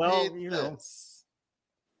like to get paid this?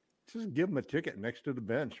 Just give him a ticket next to the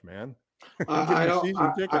bench, man. I give him a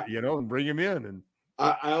season ticket, and bring him in. And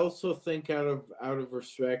I also think out of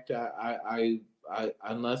respect, I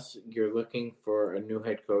unless you're looking for a new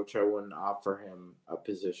head coach, I wouldn't offer him a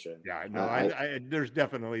position. Yeah, no, there's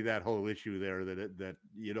definitely that whole issue there that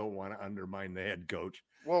you don't want to undermine the head coach.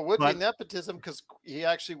 Well, it would be nepotism because he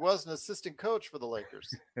actually was an assistant coach for the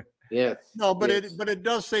Lakers. Yes. No, but it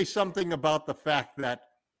does say something about the fact that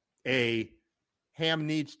Ham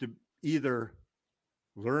needs to either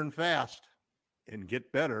learn fast and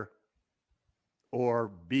get better,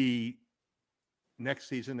 or B, next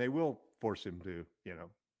season they will force him to,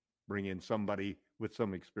 bring in somebody with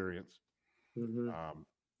some experience.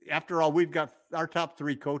 After all, we've got our top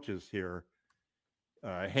three coaches here.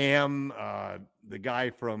 Ham, the guy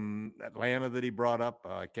from Atlanta that he brought up,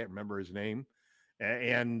 I can't remember his name,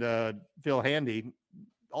 and Phil Handy.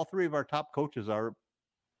 All three of our top coaches are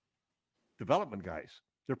development guys.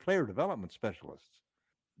 They're player development specialists.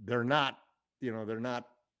 They're not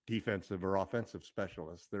defensive or offensive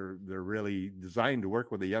specialists. They're really designed to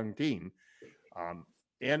work with a young team.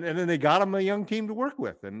 And then they got them a young team to work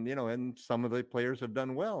with. And, and some of the players have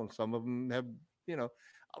done well, and some of them have,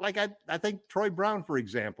 like I think Troy Brown, for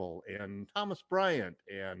example, and Thomas Bryant.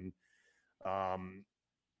 And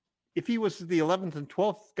if he was the 11th and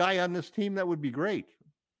 12th guy on this team, that would be great.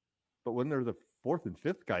 But when they're the 4th and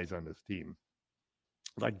 5th guys on this team,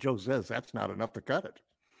 like Joe says, that's not enough to cut it.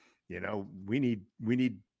 We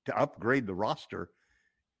need to upgrade the roster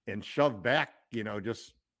and shove back,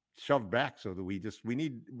 just shove back so that we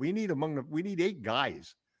need 8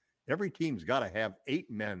 guys. Every team's got to have 8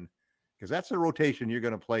 men, because that's the rotation you're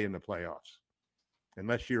going to play in the playoffs.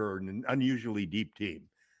 Unless you're an unusually deep team,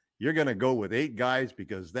 you're going to go with 8 guys,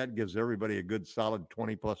 because that gives everybody a good solid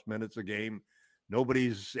 20 plus minutes a game.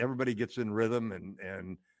 Everybody gets in rhythm,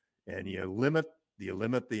 and you limit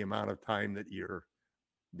the amount of time that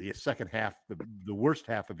the second half, the worst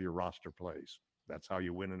half of your roster plays. That's how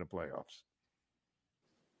you win in the playoffs.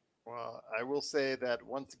 Well, I will say that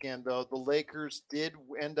once again, though, the Lakers did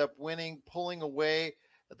end up winning, pulling away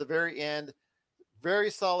at the very end.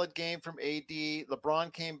 Very solid game from AD.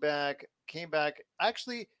 LeBron came back.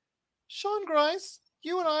 Actually, Sean Grice,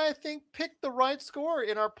 you and I think, picked the right score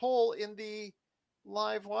in our poll in the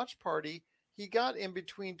live watch party. He got in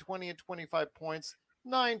between 20 and 25 points,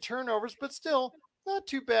 9 turnovers, but still not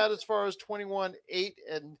too bad as far as 21-8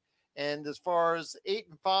 and as far as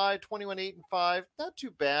 8-5, 21-8-5, not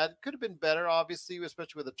too bad. Could have been better, obviously,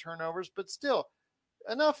 especially with the turnovers, but still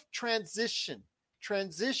enough transition.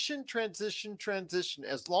 Transition.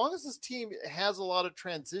 As long as this team has a lot of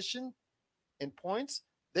transition in points,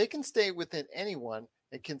 they can stay within anyone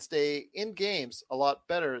and can stay in games a lot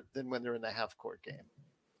better than when they're in the half-court game.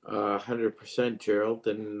 100%, Gerald,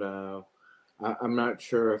 and I'm not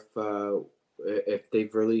sure if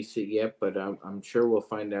they've released it yet, but I'm sure we'll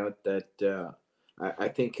find out that I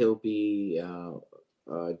think he'll be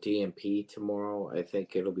DNP tomorrow. I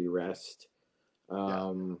think it'll be rest.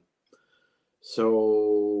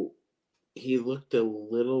 So he looked a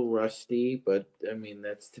little rusty, but I mean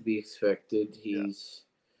that's to be expected. He's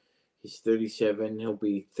 37. He'll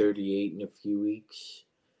be 38 in a few weeks.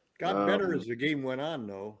 Got better as the game went on,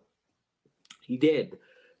 though. He did.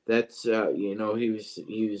 That's he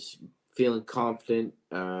was feeling confident,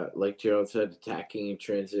 like Gerald said, attacking in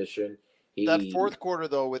transition. That fourth quarter,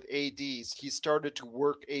 though, with ADs, he started to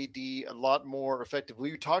work AD a lot more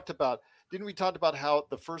effectively. Didn't we talk about how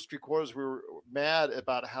the first 3 quarters we were mad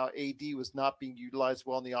about how AD was not being utilized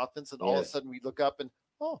well in the offense, and all of a sudden we look up and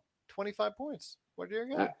 25 points. What are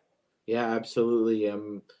you going? Yeah, absolutely.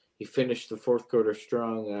 He finished the fourth quarter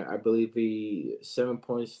strong. I believe he 7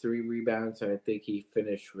 points, 3 rebounds, and I think he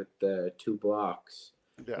finished with 2 blocks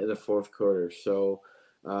in the fourth quarter. So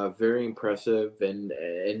very impressive, and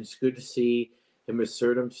it's good to see him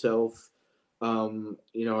assert himself.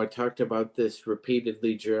 I talked about this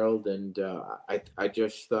repeatedly, Gerald, and I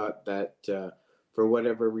just thought that for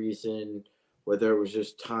whatever reason, whether it was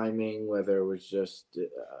just timing, whether it was just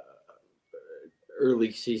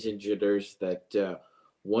early season jitters, that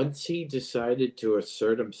once he decided to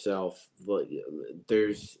assert himself, I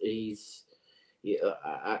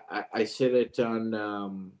said it on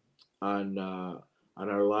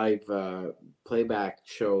our live playback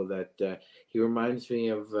show that he reminds me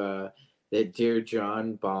of that Dear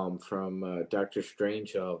John bomb from Dr.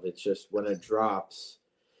 Strangelove. It's just when it drops,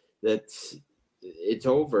 it's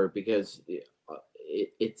over because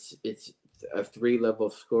it's a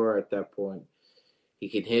 3-level score at that point. He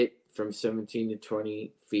can hit from 17 to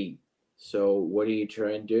 20 feet. So what do you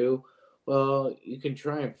try and do? Well, you can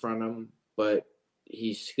try and front him, but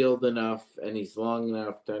he's skilled enough and he's long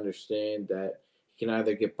enough to understand that he can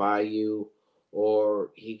either get by you or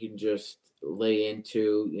he can just lay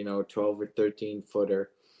into, 12 or 13 footer.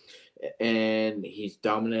 And he's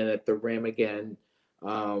dominant at the rim again.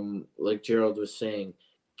 Like Gerald was saying,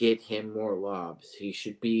 get him more lobs. You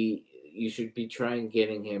should be trying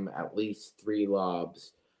getting him at least 3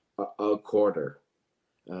 lobs a quarter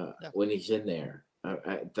when he's in there.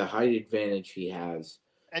 The height advantage he has.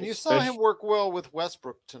 And you saw him work well with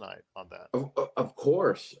Westbrook tonight on that. Of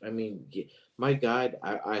course. I mean, my God,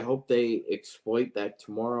 I hope they exploit that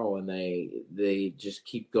tomorrow and they just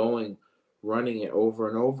keep going, running it over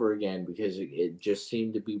and over again because it just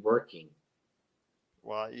seemed to be working.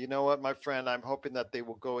 Well, you know what, my friend? I'm hoping that they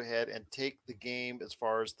will go ahead and take the game as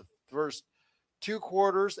far as the first 2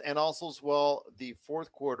 quarters and also as well the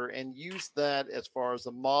fourth quarter and use that as far as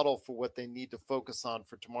a model for what they need to focus on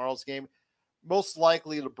for tomorrow's game. Most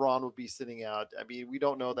likely LeBron will be sitting out. I mean, we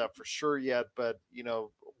don't know that for sure yet, but,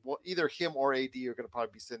 either him or AD are going to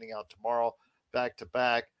probably be sitting out tomorrow back to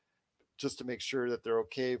back just to make sure that they're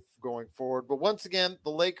okay going forward. But once again, the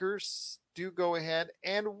Lakers do go ahead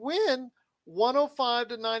and win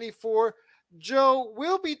 105-94. Joe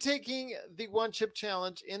will be taking the One Chip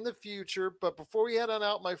Challenge in the future. But before we head on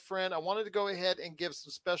out, my friend, I wanted to go ahead and give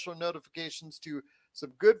some special notifications to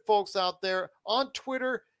some good folks out there on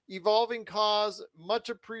Twitter. Evolving Cause, much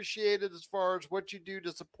appreciated as far as what you do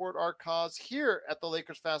to support our cause here at the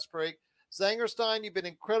Lakers Fast Break. Zangerstein, you've been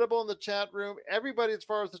incredible in the chat room. Everybody as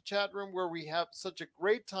far as the chat room where we have such a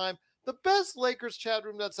great time. The best Lakers chat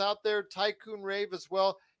room that's out there, Tycoon Rave as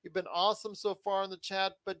well. You've been awesome so far in the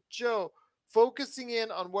chat. But Joe, focusing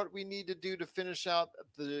in on what we need to do to finish out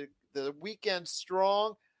the weekend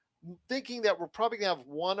strong, thinking that we're probably going to have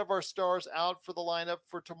one of our stars out for the lineup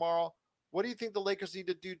for tomorrow. What do you think the Lakers need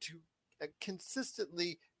to do to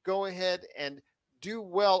consistently go ahead and do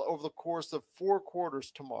well over the course of 4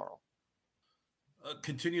 quarters tomorrow?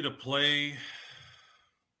 Continue to play.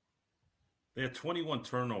 They had 21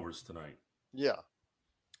 turnovers tonight. Yeah.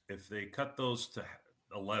 If they cut those to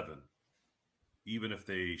 11, even if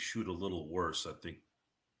they shoot a little worse, I think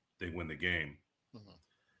they win the game. Mm-hmm.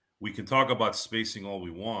 We can talk about spacing all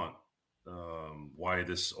we want, why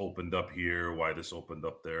this opened up here, why this opened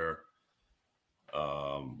up there.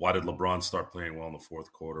 Why did LeBron start playing well in the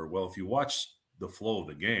fourth quarter? Well, if you watch the flow of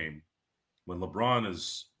the game, when LeBron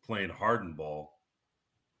is playing Harden ball,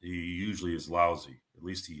 he usually is lousy. At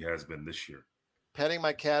least he has been this year. Petting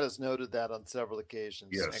my cat has noted that on several occasions,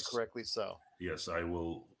 Yes. and correctly so. Yes, I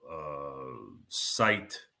will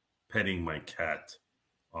cite petting my cat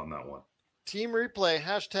on that one. Team replay,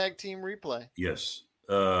 hashtag team replay. Yes.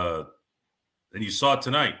 And you saw it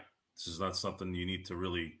tonight. This is not something you need to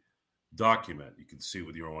really document. You can see it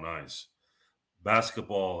with your own eyes.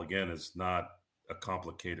 Basketball, again, is not a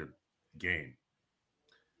complicated game.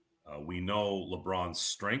 We know LeBron's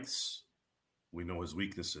strengths. We know his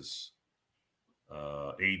weaknesses.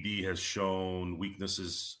 AD has shown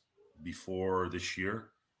weaknesses before this year,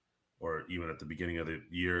 or even at the beginning of the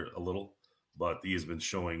year a little, but he has been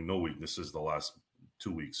showing no weaknesses the last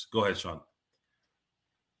 2 weeks. Go ahead, Sean.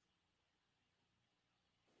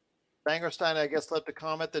 Bangerstein, I guess, left a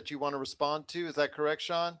comment that you want to respond to. Is that correct,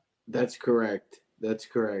 Sean? That's correct. That's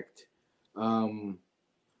correct. I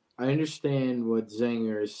understand what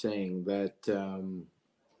Zanger is saying, that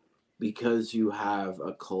because you have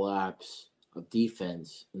a collapse of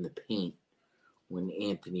defense in the paint when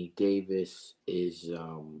Anthony Davis is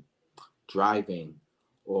driving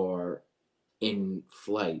or in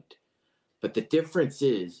flight. But the difference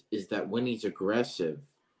is that when he's aggressive,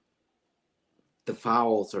 the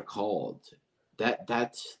fouls are called.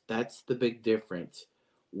 That's the big difference.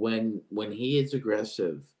 When he is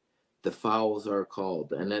aggressive, the fouls are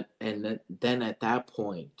called, and then at that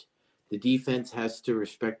point, the defense has to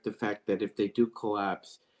respect the fact that if they do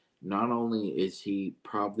collapse, not only is he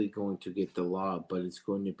probably going to get the lob, but it's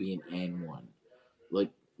going to be an and one. Like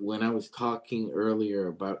when I was talking earlier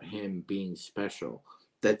about him being special,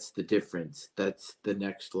 that's the difference. That's the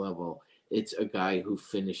next level. It's a guy who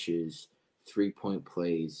finishes 3-point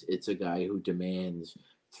plays. It's a guy who demands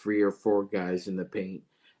 3 or 4 guys in the paint,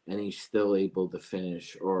 and he's still able to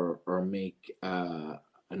finish or make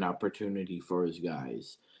an opportunity for his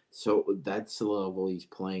guys. So that's the level he's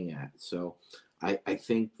playing at. So I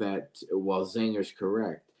think that while Zanger's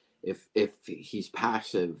correct, if he's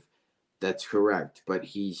passive, that's correct. But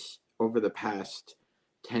he's over the past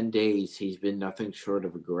 10 days, he's been nothing short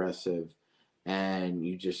of aggressive, and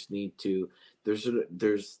you just need to. There's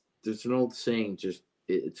an old saying,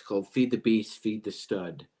 it's called "feed the beast, feed the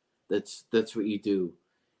stud." That's what you do.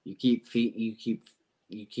 You keep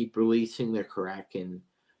releasing the Kraken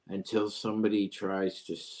until somebody tries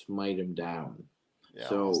to smite him down. Yeah,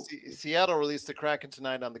 so Seattle released the Kraken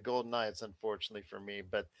tonight on the Golden Knights, unfortunately for me.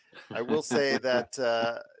 But I will say that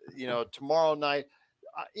tomorrow night,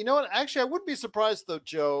 you know what? Actually, I wouldn't be surprised though,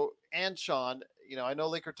 Joe and Sean. I know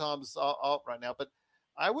Laker Tom's out right now, but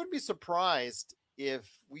I wouldn't be surprised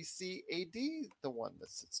if we see AD the one that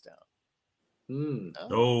sits down.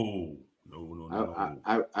 No.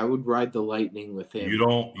 I would ride the Lightning with him. You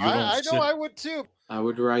don't. I know I would too. I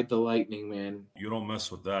would ride the Lightning, man. You don't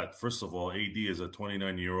mess with that. First of all, AD is a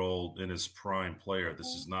 29-year-old in his prime player. This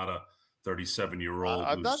is not a 37-year-old.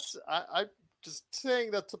 I'm just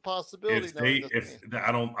saying that's a possibility.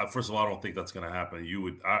 First of all, I don't think that's going to happen.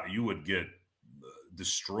 You would get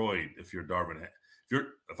destroyed if you're Darvin Ham.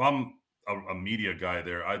 If I'm a media guy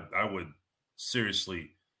there, I would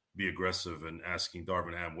seriously be aggressive and asking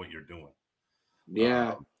Darvin Ham what you're doing.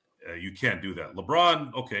 Yeah. You can't do that.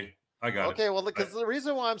 LeBron, okay, I got it. Okay, well, because the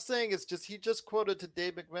reason why I'm saying is he just quoted to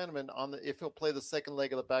Dave McMenamin if he'll play the second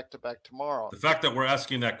leg of the back-to-back tomorrow. The fact that we're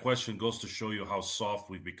asking that question goes to show you how soft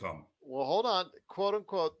we've become. Well, hold on. Quote,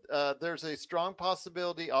 unquote, there's a strong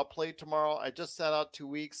possibility I'll play tomorrow. I just sat out 2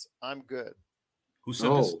 weeks. I'm good. Who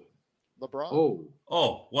said this? LeBron.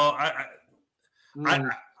 Oh, well, I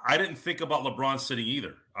didn't think about LeBron sitting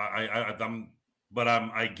either. I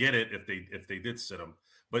get it if they did sit him.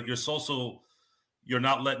 But you're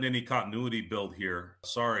not letting any continuity build here.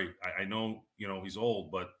 Sorry, I know he's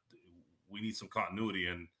old, but we need some continuity,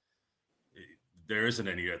 and there isn't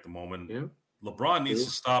any at the moment. Yeah. LeBron needs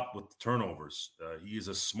to stop with the turnovers. He is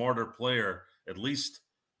a smarter player, at least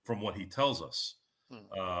from what he tells us.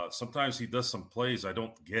 Sometimes he does some plays I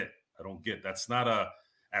don't get. That's not a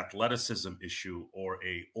athleticism issue or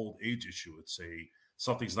a old age issue. It's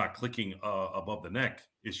something's not clicking above the neck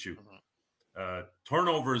issue.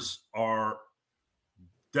 Turnovers are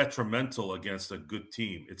detrimental against a good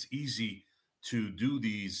team. It's easy to do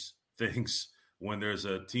these things when there's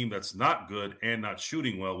a team that's not good and not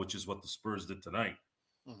shooting well, which is what the Spurs did tonight.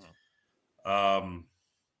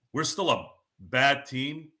 We're still a bad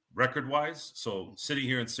team record-wise, so sitting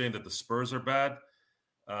here and saying that the Spurs are bad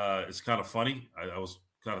is kind of funny. I was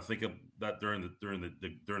kind of think of that during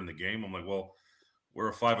the game. I'm like, well, we're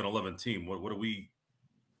a 5-11 team. What are we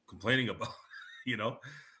complaining about? You know.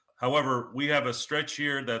 However, we have a stretch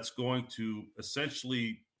here that's going to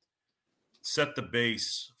essentially set the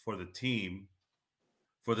base for the team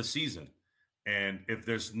for the season. And if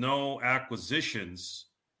there's no acquisitions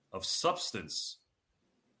of substance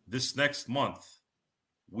this next month,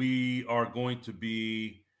 we are going to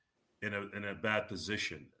be in a bad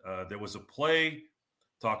position. There was a play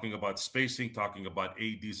talking about spacing, talking about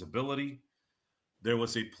AD's ability. There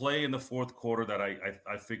was a play in the fourth quarter that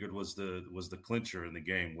I figured was the clincher in the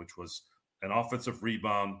game, which was an offensive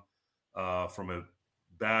rebound from a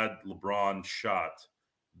bad LeBron shot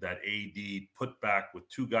that AD put back with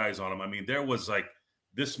two guys on him. I mean, there was like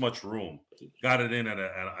this much room. Got it in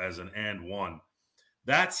as an and one.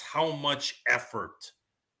 That's how much effort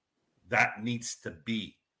that needs to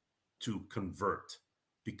be to convert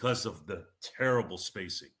because of the terrible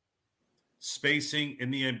spacing. Spacing in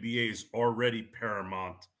the NBA is already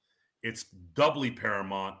paramount. It's doubly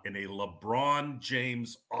paramount in a LeBron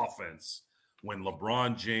James offense when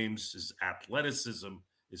LeBron James's athleticism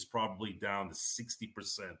is probably down to 60%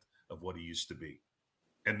 of what he used to be.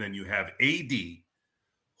 And then you have AD,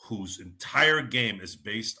 whose entire game is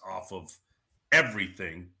based off of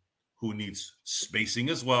everything, who needs spacing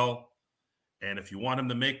as well. And if you want him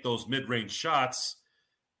to make those mid-range shots,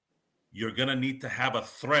 you're going to need to have a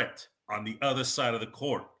threat on the other side of the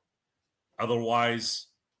court. Otherwise,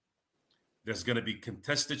 there's going to be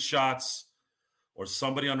contested shots or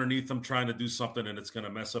somebody underneath him trying to do something, and it's going to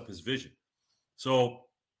mess up his vision. So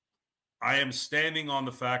I am standing on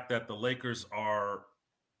the fact that the Lakers are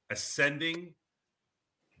ascending,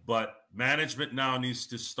 but management now needs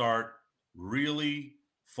to start really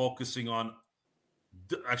focusing on,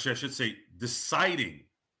 actually, I should say, deciding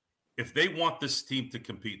if they want this team to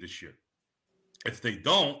compete this year. If they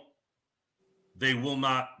don't, they will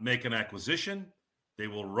not make an acquisition. They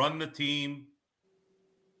will run the team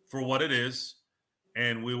for what it is,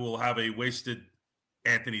 and we will have a wasted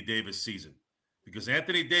Anthony Davis season. Because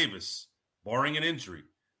Anthony Davis, barring an injury,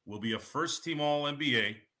 will be a first-team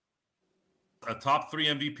All-NBA, a top 3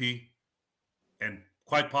 MVP, and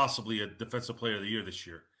quite possibly a Defensive Player of the Year this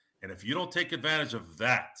year. And if you don't take advantage of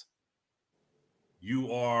that,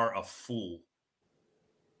 you are a fool.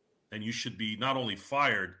 And you should be not only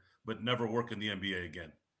fired, but never work in the NBA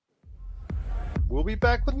again. We'll be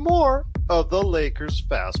back with more of the Lakers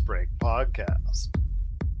Fast Break podcast.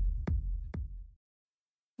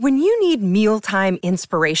 When you need mealtime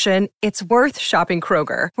inspiration, it's worth shopping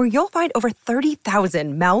Kroger, where you'll find over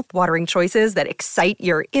 30,000 mouth-watering choices that excite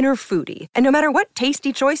your inner foodie. And no matter what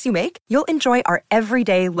tasty choice you make, you'll enjoy our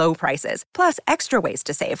everyday low prices, plus extra ways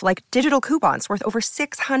to save, like digital coupons worth over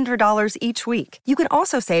 $600 each week. You can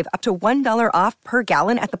also save up to $1 off per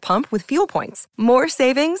gallon at the pump with fuel points. More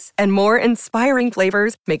savings and more inspiring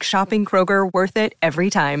flavors make shopping Kroger worth it every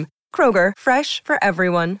time. Kroger, fresh for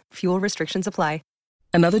everyone. Fuel restrictions apply.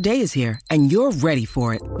 Another day is here, and you're ready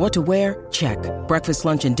for it. What to wear? Check. Breakfast,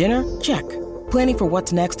 lunch, and dinner? Check. Planning for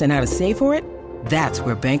what's next and how to save for it? That's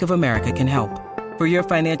where Bank of America can help. For your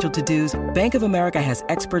financial to-dos, Bank of America has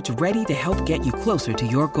experts ready to help get you closer to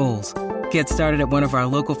your goals. Get started at one of our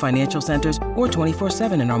local financial centers or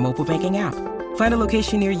 24/7 in our mobile banking app. Find a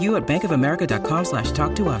location near you at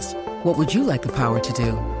bankofamerica.com/talktous. What would you like the power to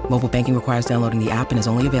do? Mobile banking requires downloading the app and is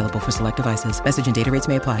only available for select devices. Message and data rates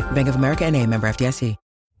may apply. Bank of America NA, member FDIC.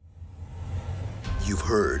 You've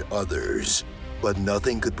heard others, but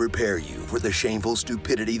nothing could prepare you for the shameful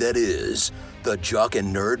stupidity that is the Jock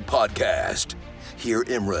and Nerd Podcast. Hear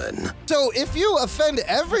Imran. So if you offend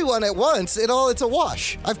everyone at once, it's a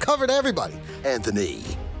wash. I've covered everybody. Anthony.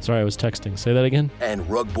 Sorry, I was texting. Say that again. And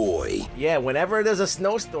Rug Boy. Yeah, whenever there's a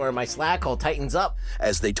snowstorm, my Slack hole tightens up.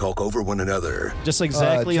 As they talk over one another. Just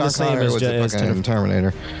exactly the same as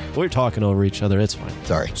Terminator. We're talking over each other. It's fine.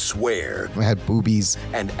 Sorry. Swear. I had boobies.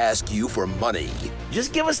 And ask you for money.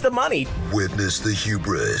 Just give us the money. Witness the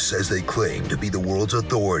hubris as they claim to be the world's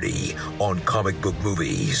authority on comic book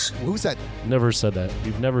movies. Who said that? Never said that.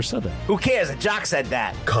 You've never said that. Who cares? A jock said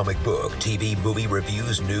that. Comic book, TV, movie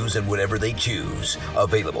reviews, news, and whatever they choose.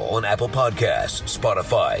 Available on Apple Podcasts,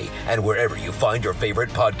 Spotify, and wherever you find your favorite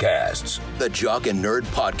podcasts. The Jock and Nerd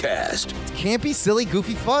Podcast. It's campy, silly,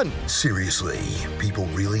 goofy fun. Seriously, people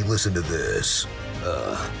really listen to this.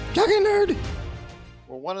 Jock and Nerd.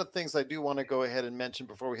 Well, one of the things I do want to go ahead and mention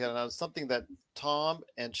before we head on is something that Tom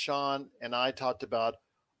and Sean and I talked about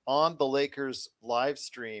on the Lakers live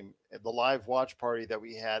stream, the live watch party that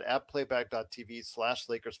we had at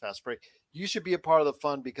playback.tv/Lakers Fast Break. You should be a part of the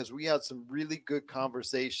fun because we had some really good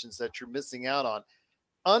conversations that you're missing out on.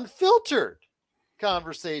 Unfiltered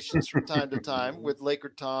conversations from time to time with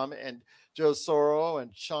Laker Tom and Joe Soro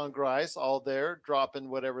and Sean Grice, all there dropping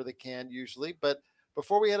whatever they can usually. But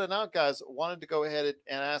before we head on out, guys, wanted to go ahead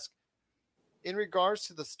and ask, in regards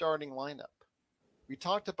to the starting lineup, we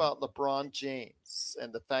talked about LeBron James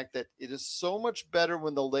and the fact that it is so much better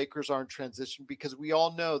when the Lakers are in transition, because we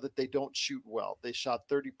all know that they don't shoot well. They shot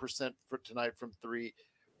 30% for tonight from three.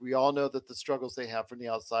 We all know that the struggles they have from the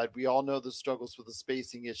outside. We all know the struggles with the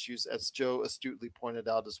spacing issues, as Joe astutely pointed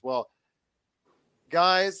out as well.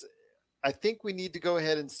 Guys, I think we need to go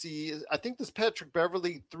ahead and see. I think this Patrick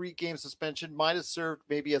Beverley 3-game suspension might have served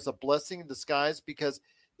maybe as a blessing in disguise, because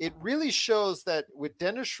it really shows that with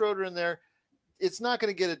Dennis Schroeder in there, it's not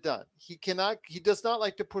going to get it done. He does not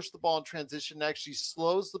like to push the ball in transition, actually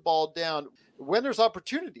slows the ball down when there's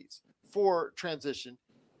opportunities for transition.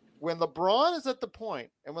 When LeBron is at the point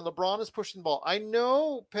and when LeBron is pushing the ball, I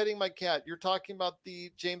know, petting my cat, you're talking about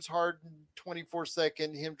the James Harden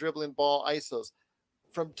 24-second, him dribbling ball ISOs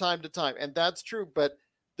from time to time. And that's true, but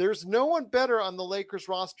there's no one better on the Lakers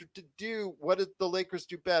roster to do what the Lakers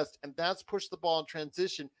do best, and that's push the ball in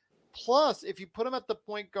transition. Plus, if you put him at the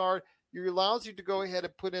point guard, it allows you to go ahead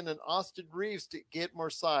and put in an Austin Reeves to get more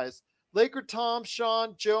size. Laker Tom,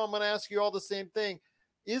 Sean, Joe, I'm going to ask you all the same thing.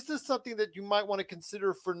 Is this something that you might want to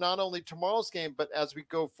consider for not only tomorrow's game, but as we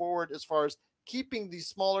go forward as far as keeping these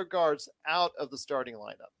smaller guards out of the starting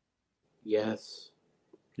lineup? Yes.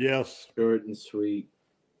 Yes. Short and sweet.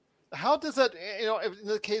 How does that, in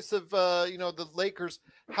the case of, the Lakers,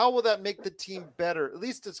 how will that make the team better? At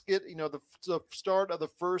least to get, the start of the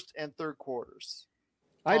first and third quarters.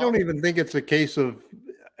 I don't even think it's a case of,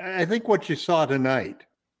 I think what you saw tonight,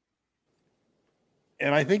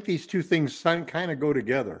 and I think these two things kind of go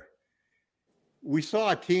together. We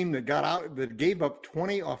saw a team that gave up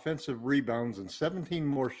 20 offensive rebounds and 17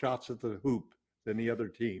 more shots at the hoop than the other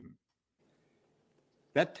team.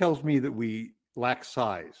 That tells me that we lack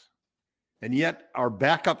size. And yet our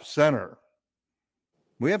backup center,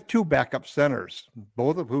 we have two backup centers,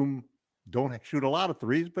 both of whom don't shoot a lot of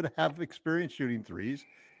threes, but have experience shooting threes.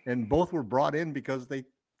 And both were brought in because they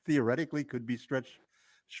theoretically could be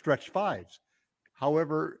stretch fives.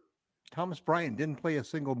 However, Thomas Bryant didn't play a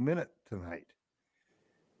single minute tonight.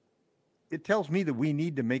 It tells me that we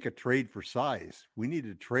need to make a trade for size. We need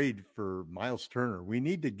to trade for Miles Turner. We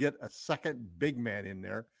need to get a second big man in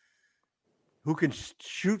there who can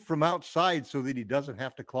shoot from outside so that he doesn't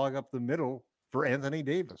have to clog up the middle for Anthony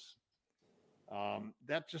Davis.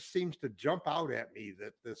 That just seems to jump out at me,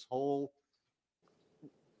 that this whole,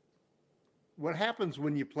 what happens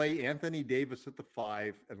when you play Anthony Davis at the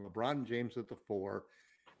 5 and LeBron James at the 4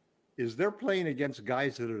 is they're playing against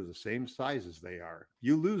guys that are the same size as they are.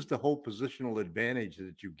 You lose the whole positional advantage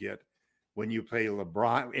that you get when you play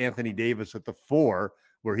Anthony Davis at the 4,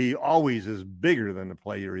 where he always is bigger than the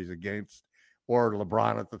player he's against, or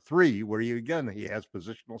LeBron at the 3, where he has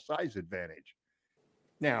positional size advantage.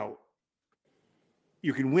 Now,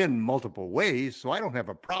 you can win multiple ways, so I don't have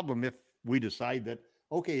a problem if we decide that,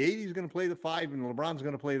 okay, AD's going to play the 5 and LeBron's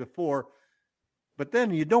going to play the 4, but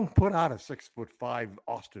then you don't put out a 6'5"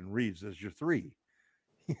 Austin Reeves as your 3.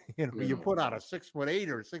 You put out a 6'8"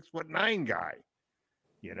 or 6'9" guy,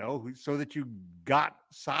 so that you got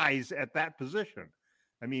size at that position.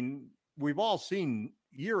 I mean, we've all seen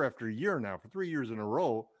year after year now, for 3 years in a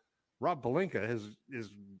row, Rob Pelinka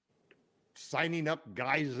is signing up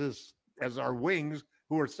guys as our wings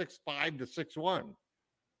who are 6'5" to 6'1".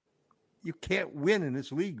 You can't win in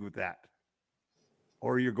this league with that,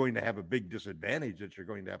 or you're going to have a big disadvantage that you're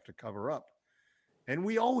going to have to cover up. And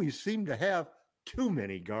we always seem to have too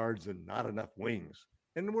many guards and not enough wings.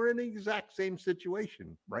 And we're in the exact same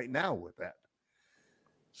situation right now with that.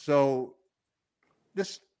 So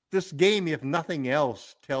this game, if nothing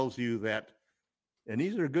else, tells you that, and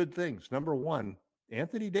these are good things. Number one,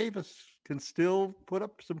 Anthony Davis can still put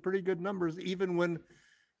up some pretty good numbers, even when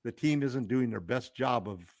the team isn't doing their best job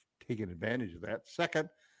of taking advantage of that. Second,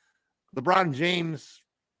 LeBron James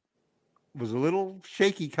was a little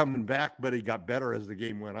shaky coming back, but he got better as the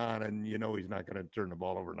game went on, and he's not going to turn the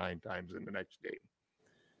ball over 9 times in the next game.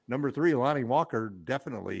 Number 3, Lonnie Walker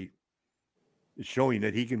definitely is showing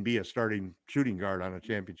that he can be a starting shooting guard on a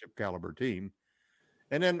championship caliber team.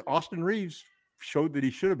 And then Austin Reeves showed that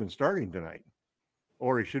he should have been starting tonight,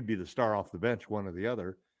 or he should be the star off the bench, one or the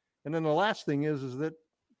other. And then the last thing is that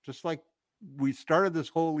just like we started this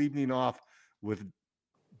whole evening off with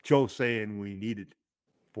Joe saying we needed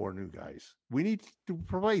 4 new guys. We need to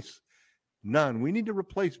replace none. We need to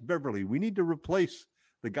replace Beverly. We need to replace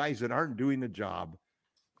the guys that aren't doing the job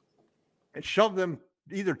and shove them,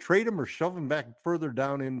 either trade them or shove them back further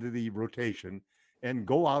down into the rotation and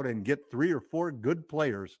go out and get 3 or 4 good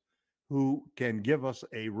players who can give us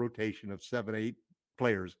a rotation of 7, 8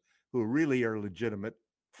 players who really are legitimate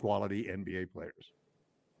quality NBA players.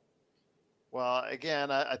 Well,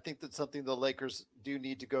 again, I think that's something the Lakers do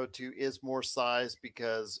need to go to is more size,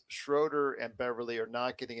 because Schroeder and Beverly are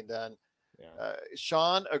not getting it done.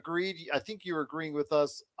 Sean agreed. I think you were agreeing with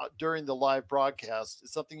us during the live broadcast.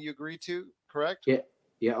 Is something you agreed to, correct? Yeah.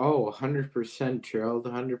 Yeah. Oh, 100%, Gerald.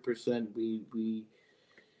 100%. We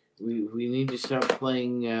need to stop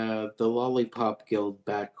playing the Lollipop Guild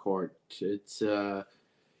backcourt. It's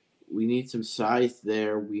we need some size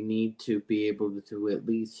there. We need to be able to at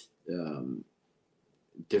least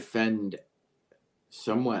defend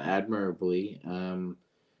somewhat admirably.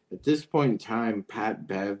 At this point in time, Pat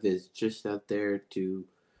Bev is just out there to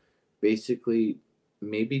basically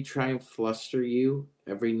maybe try and fluster you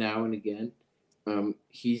every now and again.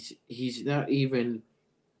 He's not even.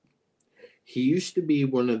 He used to be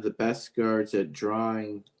one of the best guards at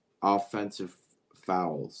drawing offensive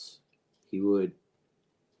fouls. He would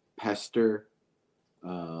pester,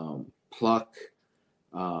 pluck,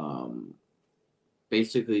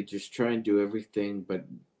 basically just try and do everything but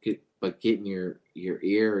get in your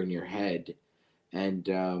ear and your head.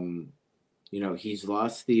 And, he's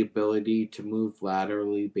lost the ability to move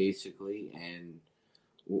laterally, basically. And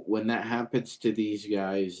when that happens to these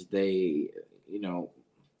guys, they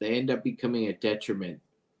end up becoming a detriment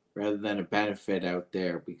rather than a benefit out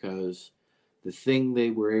there, because the thing they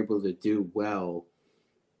were able to do well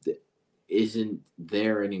isn't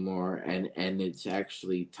there anymore, and it's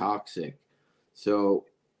actually toxic. So,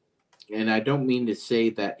 and I don't mean to say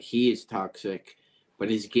that he is toxic, but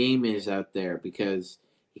his game is out there, because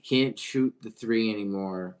he can't shoot the 3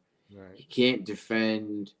 anymore. Right. He can't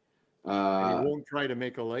defend. And he won't try to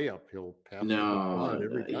make a layup. He'll pass it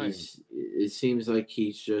every time. It seems like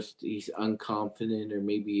he's unconfident, or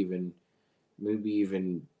maybe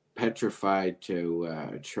even petrified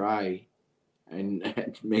to try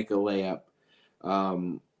and make a layup.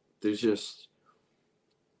 There's just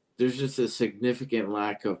a significant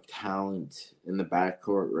lack of talent in the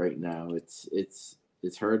backcourt right now. It's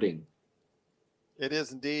hurting. It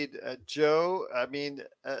is indeed. Joe, I mean,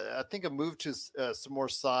 I think a move to some more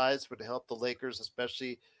size would help the Lakers,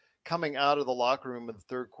 especially coming out of the locker room in the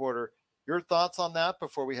third quarter. Your thoughts on that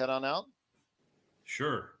before we head on out?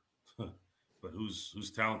 Sure. But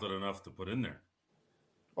who's talented enough to put in there?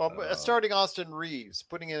 Well, starting Austin Reeves,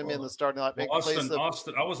 putting him in the starting line.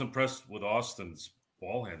 Austin, I was impressed with Austin's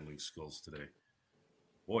ball handling skills today.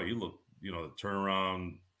 Boy, he looked, the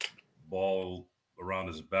turnaround ball around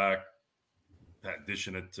his back,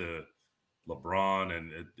 dishing it to LeBron,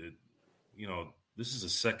 and this is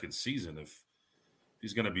his second season. If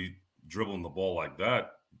he's going to be dribbling the ball like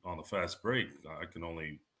that on the fast break, I can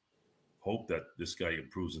only hope that this guy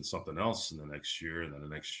improves in something else in the next year, and then the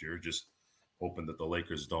next year, just hoping that the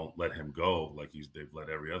Lakers don't let him go like they've let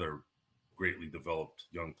every other greatly developed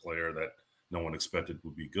young player that no one expected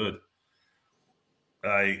would be good.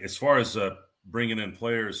 As far as bringing in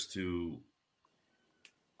players to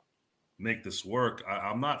make this work,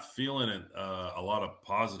 I'm not feeling it, a lot of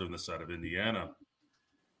positiveness out of Indiana.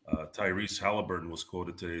 Tyrese Halliburton was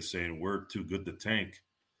quoted today saying, "We're too good to tank."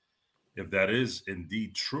 If that is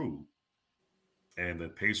indeed true, and the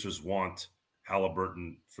Pacers want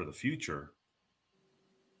Halliburton for the future,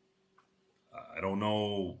 I don't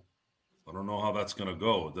know how that's going to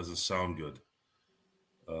go. It doesn't sound good.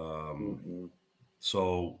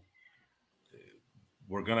 So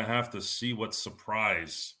we're going to have to see what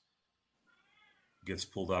surprise gets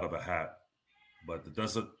pulled out of a hat. But it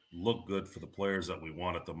doesn't look good for the players that we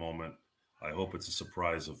want at the moment. I hope it's a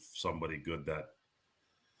surprise of somebody good that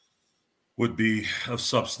would be of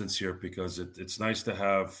substance here, because it's nice to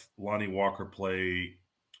have Lonnie Walker play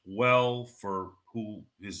well for who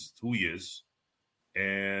he is.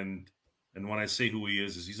 And when I say who he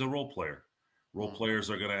is he's a role player. Role players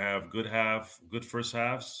are going to have good first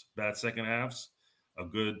halves, bad second halves, a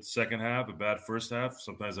good second half, a bad first half,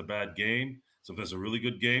 sometimes a bad game, sometimes a really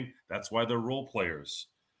good game. That's why they're role players.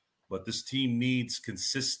 But this team needs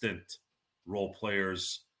consistent role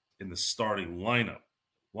players in the starting lineup.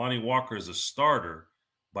 Lonnie Walker is a starter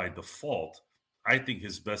by default. I think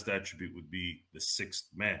his best attribute would be the sixth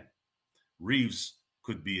man. Reeves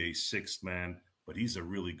could be a sixth man, but he's a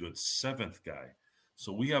really good seventh guy.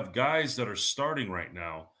 So we have guys that are starting right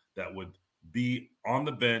now that would be on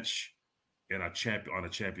the bench in on a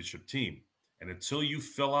championship team. And until you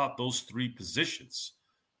fill out those 3 positions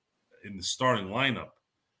in the starting lineup,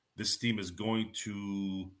 this team is going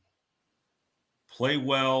to play as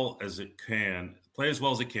well as it can,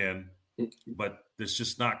 but there's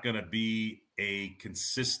just not going to be a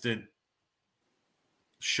consistent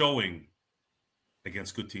showing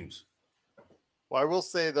against good teams. Well, I will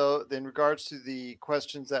say, though, in regards to the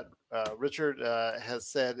questions that Richard has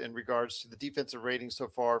said in regards to the defensive rating so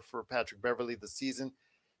far for Patrick Beverley this season,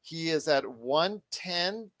 he is at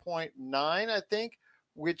 110.9, I think,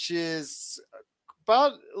 which is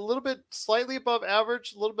about a little bit slightly above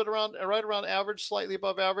average, a little bit around, right around average, slightly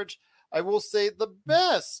above average. I will say the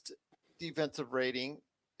best defensive rating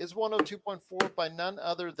is 102.4 by none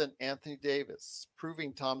other than Anthony Davis,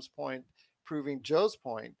 proving Tom's point, proving Joe's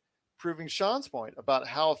point, proving Sean's point about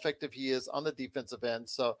how effective he is on the defensive end.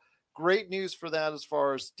 So great news for that as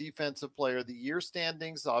far as defensive player of the year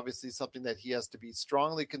standings, obviously something that he has to be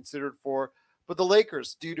strongly considered for. But the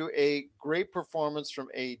Lakers, due to a great performance from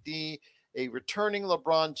AD, a returning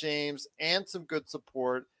LeBron James, and some good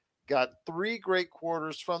support, got 3 great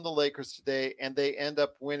quarters from the Lakers today, and they end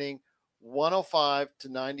up winning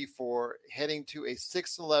 105-94, heading to a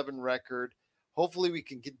 6-11 record. Hopefully we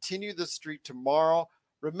can continue this streak tomorrow.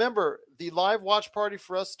 Remember, the live watch party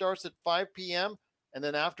for us starts at 5 p.m. and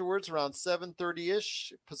then afterwards around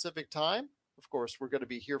 7:30-ish Pacific time. Of course, we're going to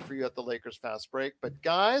be here for you at the Lakers Fast Break. But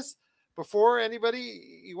guys, before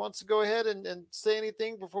anybody wants to go ahead and say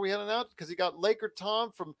anything before we head on out, because you got Laker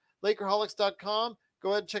Tom from Lakerholics.com. Go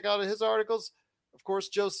ahead and check out his articles. Of course,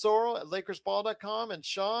 Joe Sorrell at LakersBall.com. And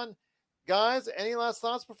Sean, guys, any last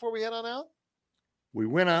thoughts before we head on out? We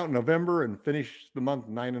went out in November and finished the month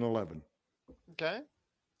 9-11. Okay,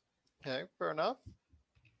 fair enough.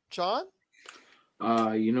 Sean?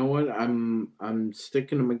 You know what? I'm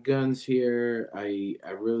sticking to my guns here. I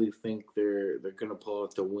really think they're gonna pull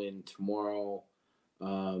out the win tomorrow.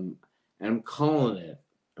 And I'm calling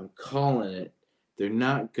it. They're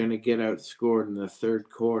not gonna get outscored in the third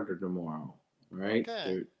quarter tomorrow. Right?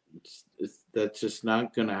 Okay. That's just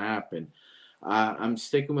not gonna happen. I'm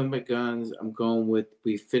sticking with my guns. I'm going with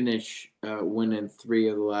we finish winning 3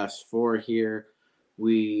 of the last 4 here.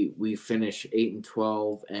 We finish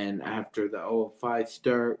 8-12, and after the 0-5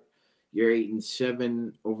 start, you're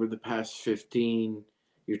 8-7 over the past 15.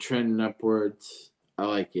 You're trending upwards. I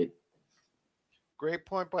like it. Great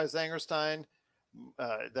point by Zangerstein.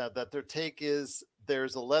 That their take is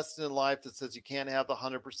there's a lesson in life that says you can't have the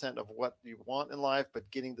 100% of what you want in life, but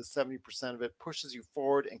getting the 70% of it pushes you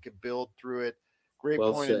forward and can build through it. Great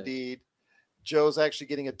Well point said. indeed. Joe's actually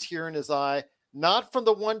getting a tear in his eye. Not from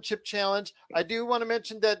the one chip challenge. I do want to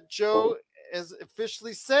mention that Joe has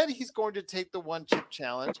officially said he's going to take the one chip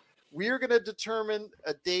challenge. We are going to determine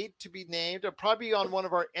a date to be named, probably on one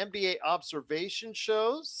of our NBA observation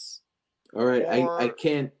shows. All right, Or- I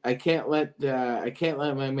can't let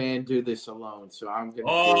my man do this alone. So I'm gonna.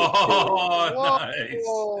 Oh,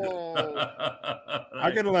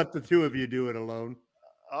 I'm going to let the two of you do it alone.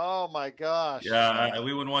 Oh my gosh. Yeah,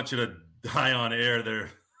 we wouldn't want you to die on air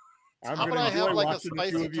there. I'm How going about I to have enjoy like a watching the two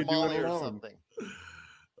spicy of you do tamale it or alone. something?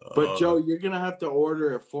 But Joe, you're gonna have to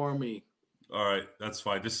order it for me. All right, that's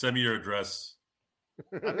fine. Just send me your address.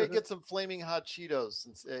 I may get some flaming hot Cheetos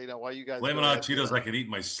and say, while you guys Flamin' go hot ahead and do Cheetos that. I can eat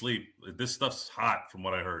in my sleep. This stuff's hot from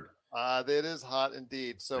what I heard. It is hot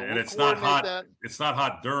indeed. So And we'll it's not coordinate hot. that. It's not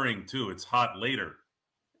hot during too. It's hot later.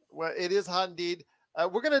 Well, it is hot indeed.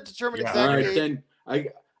 We're going to determine Yeah. All exactly. right,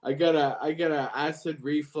 then I got a acid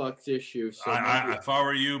reflux issue. So maybe- If I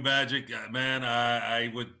were you, Magic man,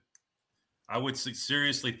 I would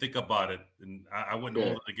seriously think about it, and I wouldn't Okay.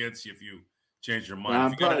 hold it against you if you change your mind. Nah,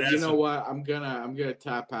 If you got an you know acid- what? I'm gonna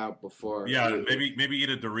tap out before. Yeah, maybe eat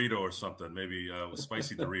a Dorito or something. Maybe a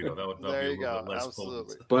spicy Dorito. That would There be a you little go. bit less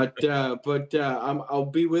Absolutely. But I'll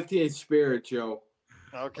be with you in spirit, Joe.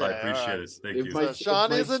 Okay. I appreciate all right. it. Thank If you. my- So Sean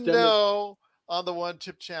my is a stomach- no on the one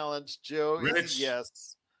chip challenge. Joe is Rich. a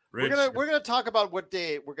yes. Rich, We're gonna talk about what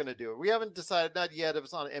day we're gonna do it. We haven't decided not yet if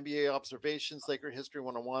it's on NBA observations, Laker History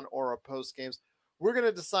 101, or our post games. We're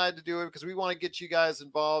gonna decide to do it because we want to get you guys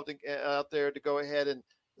involved and out there to go ahead and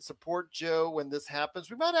support Joe when this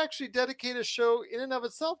happens. We might actually dedicate a show in and of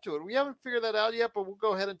itself to it. We haven't figured that out yet, but we'll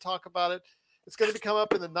go ahead and talk about it. It's going to come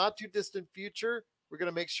up in the not too distant future. We're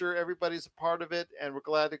going to make sure everybody's a part of it, and we're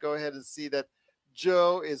glad to go ahead and see that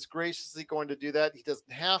Joe is graciously going to do that. He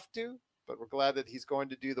doesn't have to, but we're glad that he's going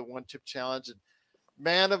to do the one chip challenge. And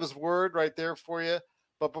man of his word right there for you.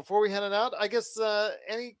 But before we head on out, I guess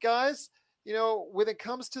any guys, when it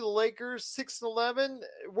comes to the Lakers 6-11,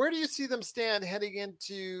 where do you see them stand heading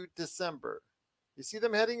into December? You see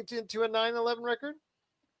them heading into a 9-11 record?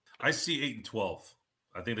 I see 8-12.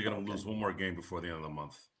 I think they're going to lose one more game before the end of the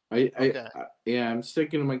month. I'm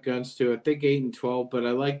sticking to my guns too. I think 8-12, but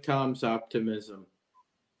I like Tom's optimism.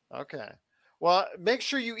 Okay. Well, make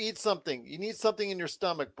sure you eat something. You need something in your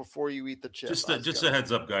stomach before you eat the chips. Just a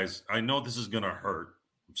heads up, guys. I know this is going to hurt.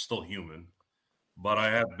 I'm still human. But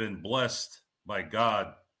I have been blessed by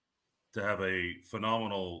God to have a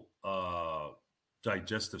phenomenal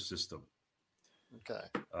digestive system. Okay.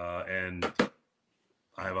 And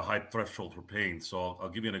I have a high threshold for pain. So I'll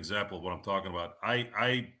give you an example of what I'm talking about.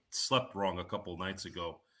 I slept wrong a couple of nights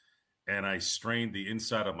ago, and I strained the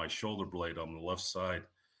inside of my shoulder blade on the left side.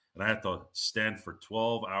 And I had to stand for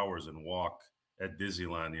 12 hours and walk at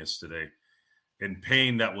Disneyland yesterday in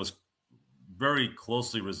pain that was very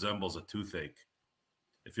closely resembles a toothache.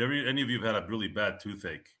 If any of you have had a really bad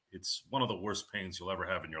toothache, it's one of the worst pains you'll ever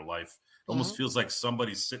have in your life. It almost feels like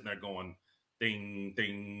somebody's sitting there going ding,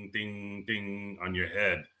 ding, ding, ding on your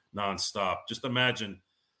head nonstop. Just imagine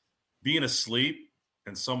being asleep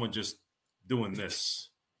and someone just doing this,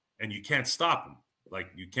 and you can't stop them. Like,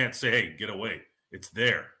 you can't say, hey, get away. It's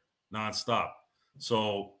there nonstop.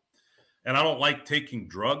 So, and I don't like taking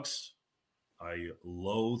drugs. I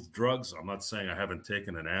loathe drugs. I'm not saying I haven't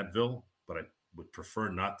taken an Advil, but I would prefer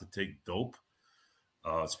not to take dope.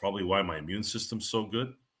 It's probably why my immune system's so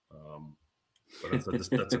good. But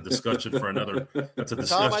that's a discussion for another. That's a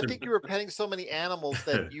discussion. Tom, I think you were petting so many animals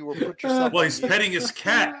that you were put yourself. Well, he's petting his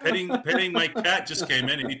cat. Petting my cat just came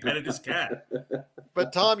in, and he petted his cat.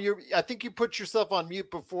 But Tom, I think you put yourself on mute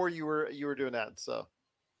before you were doing that. So,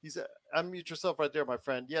 unmute yourself right there, my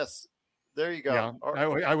friend. Yes, there you go. Yeah,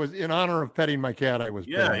 I was in honor of petting my cat. I was.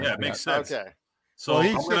 Yeah, it makes sense. Okay. So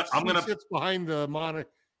he sits behind the monitor.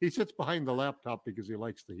 He sits behind the laptop because he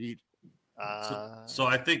likes the heat. So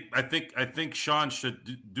I think Sean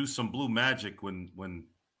should do some Blue Magic when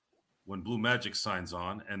Blue Magic signs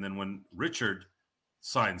on, and then when Richard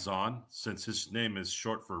signs on, since his name is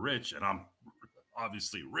short for Rich, and I'm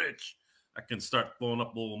obviously rich, I can start blowing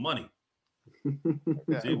up a little money.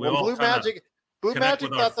 Okay. See, Blue Magic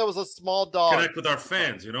thought that was a small dog. Connect with our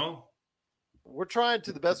fans, you know. We're trying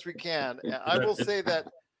to the best we can. I will say that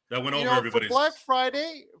went over everybody's. For Black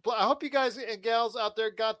Friday, I hope you guys and gals out there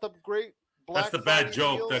got the great Black That's the Friday bad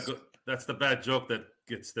joke. deals. That's the bad joke that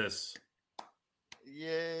gets this.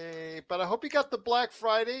 Yay. But I hope you got the Black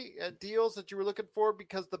Friday deals that you were looking for,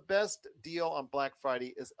 because the best deal on Black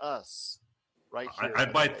Friday is us right here. I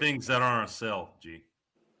buy things that aren't on sale, G.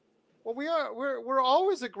 Well, we're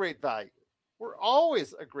always a great value. We're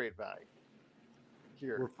always a great value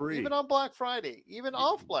here. We're free. Even on Black Friday, even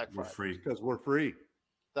off Black Friday. We're free. Because we're free.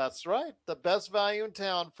 That's right. The best value in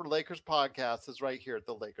town for Lakers podcast is right here at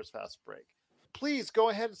the Lakers Fast Break. Please go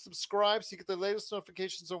ahead and subscribe so you get the latest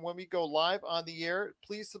notifications on when we go live on the air.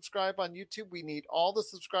 Please subscribe on YouTube. We need all the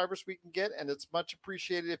subscribers we can get, and it's much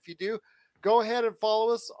appreciated if you do. Go ahead and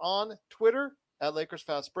follow us on Twitter at Lakers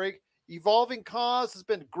Fast Break. Evolving Cause has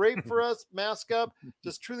been great for us. Mask Up.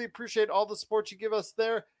 Just truly appreciate all the support you give us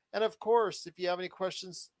there. And of course, if you have any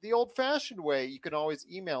questions the old-fashioned way, you can always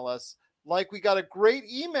email us. Like we got a great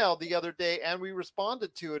email the other day, and we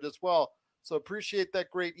responded to it as well. So appreciate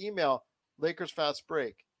that great email,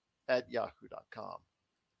 LakersFastBreak@yahoo.com.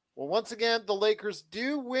 Well, once again, the Lakers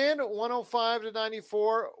do win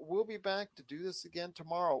 105-94. We'll be back to do this again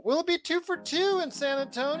tomorrow. Will it be 2 for 2 in San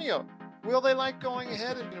Antonio? Will they like going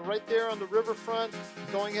ahead and right there on the riverfront,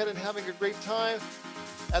 going ahead and having a great time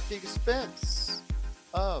at the expense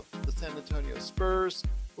of the San Antonio Spurs?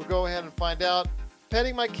 We'll go ahead and find out.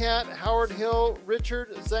 Petting my cat, Howard Hill,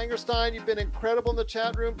 Richard Zangerstein, you've been incredible in the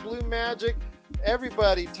chat room. Blue Magic,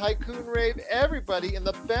 everybody, Tycoon Rave, everybody in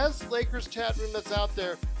the best Lakers chat room that's out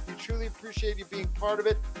there. We truly appreciate you being part of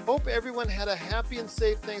it. Hope everyone had a happy and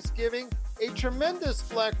safe Thanksgiving, a tremendous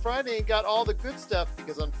Black Friday, and got all the good stuff,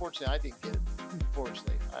 because unfortunately I didn't get it.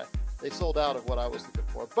 Unfortunately, they sold out of what I was looking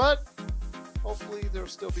for. But hopefully there'll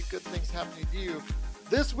still be good things happening to you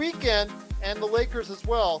this weekend, and the Lakers as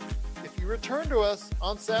well, if you return to us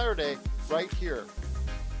on Saturday right here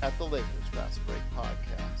at the Lakers Fast Break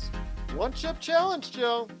Podcast. One chip challenge,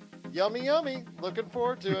 Joe. Yummy, yummy. Looking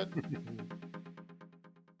forward to it.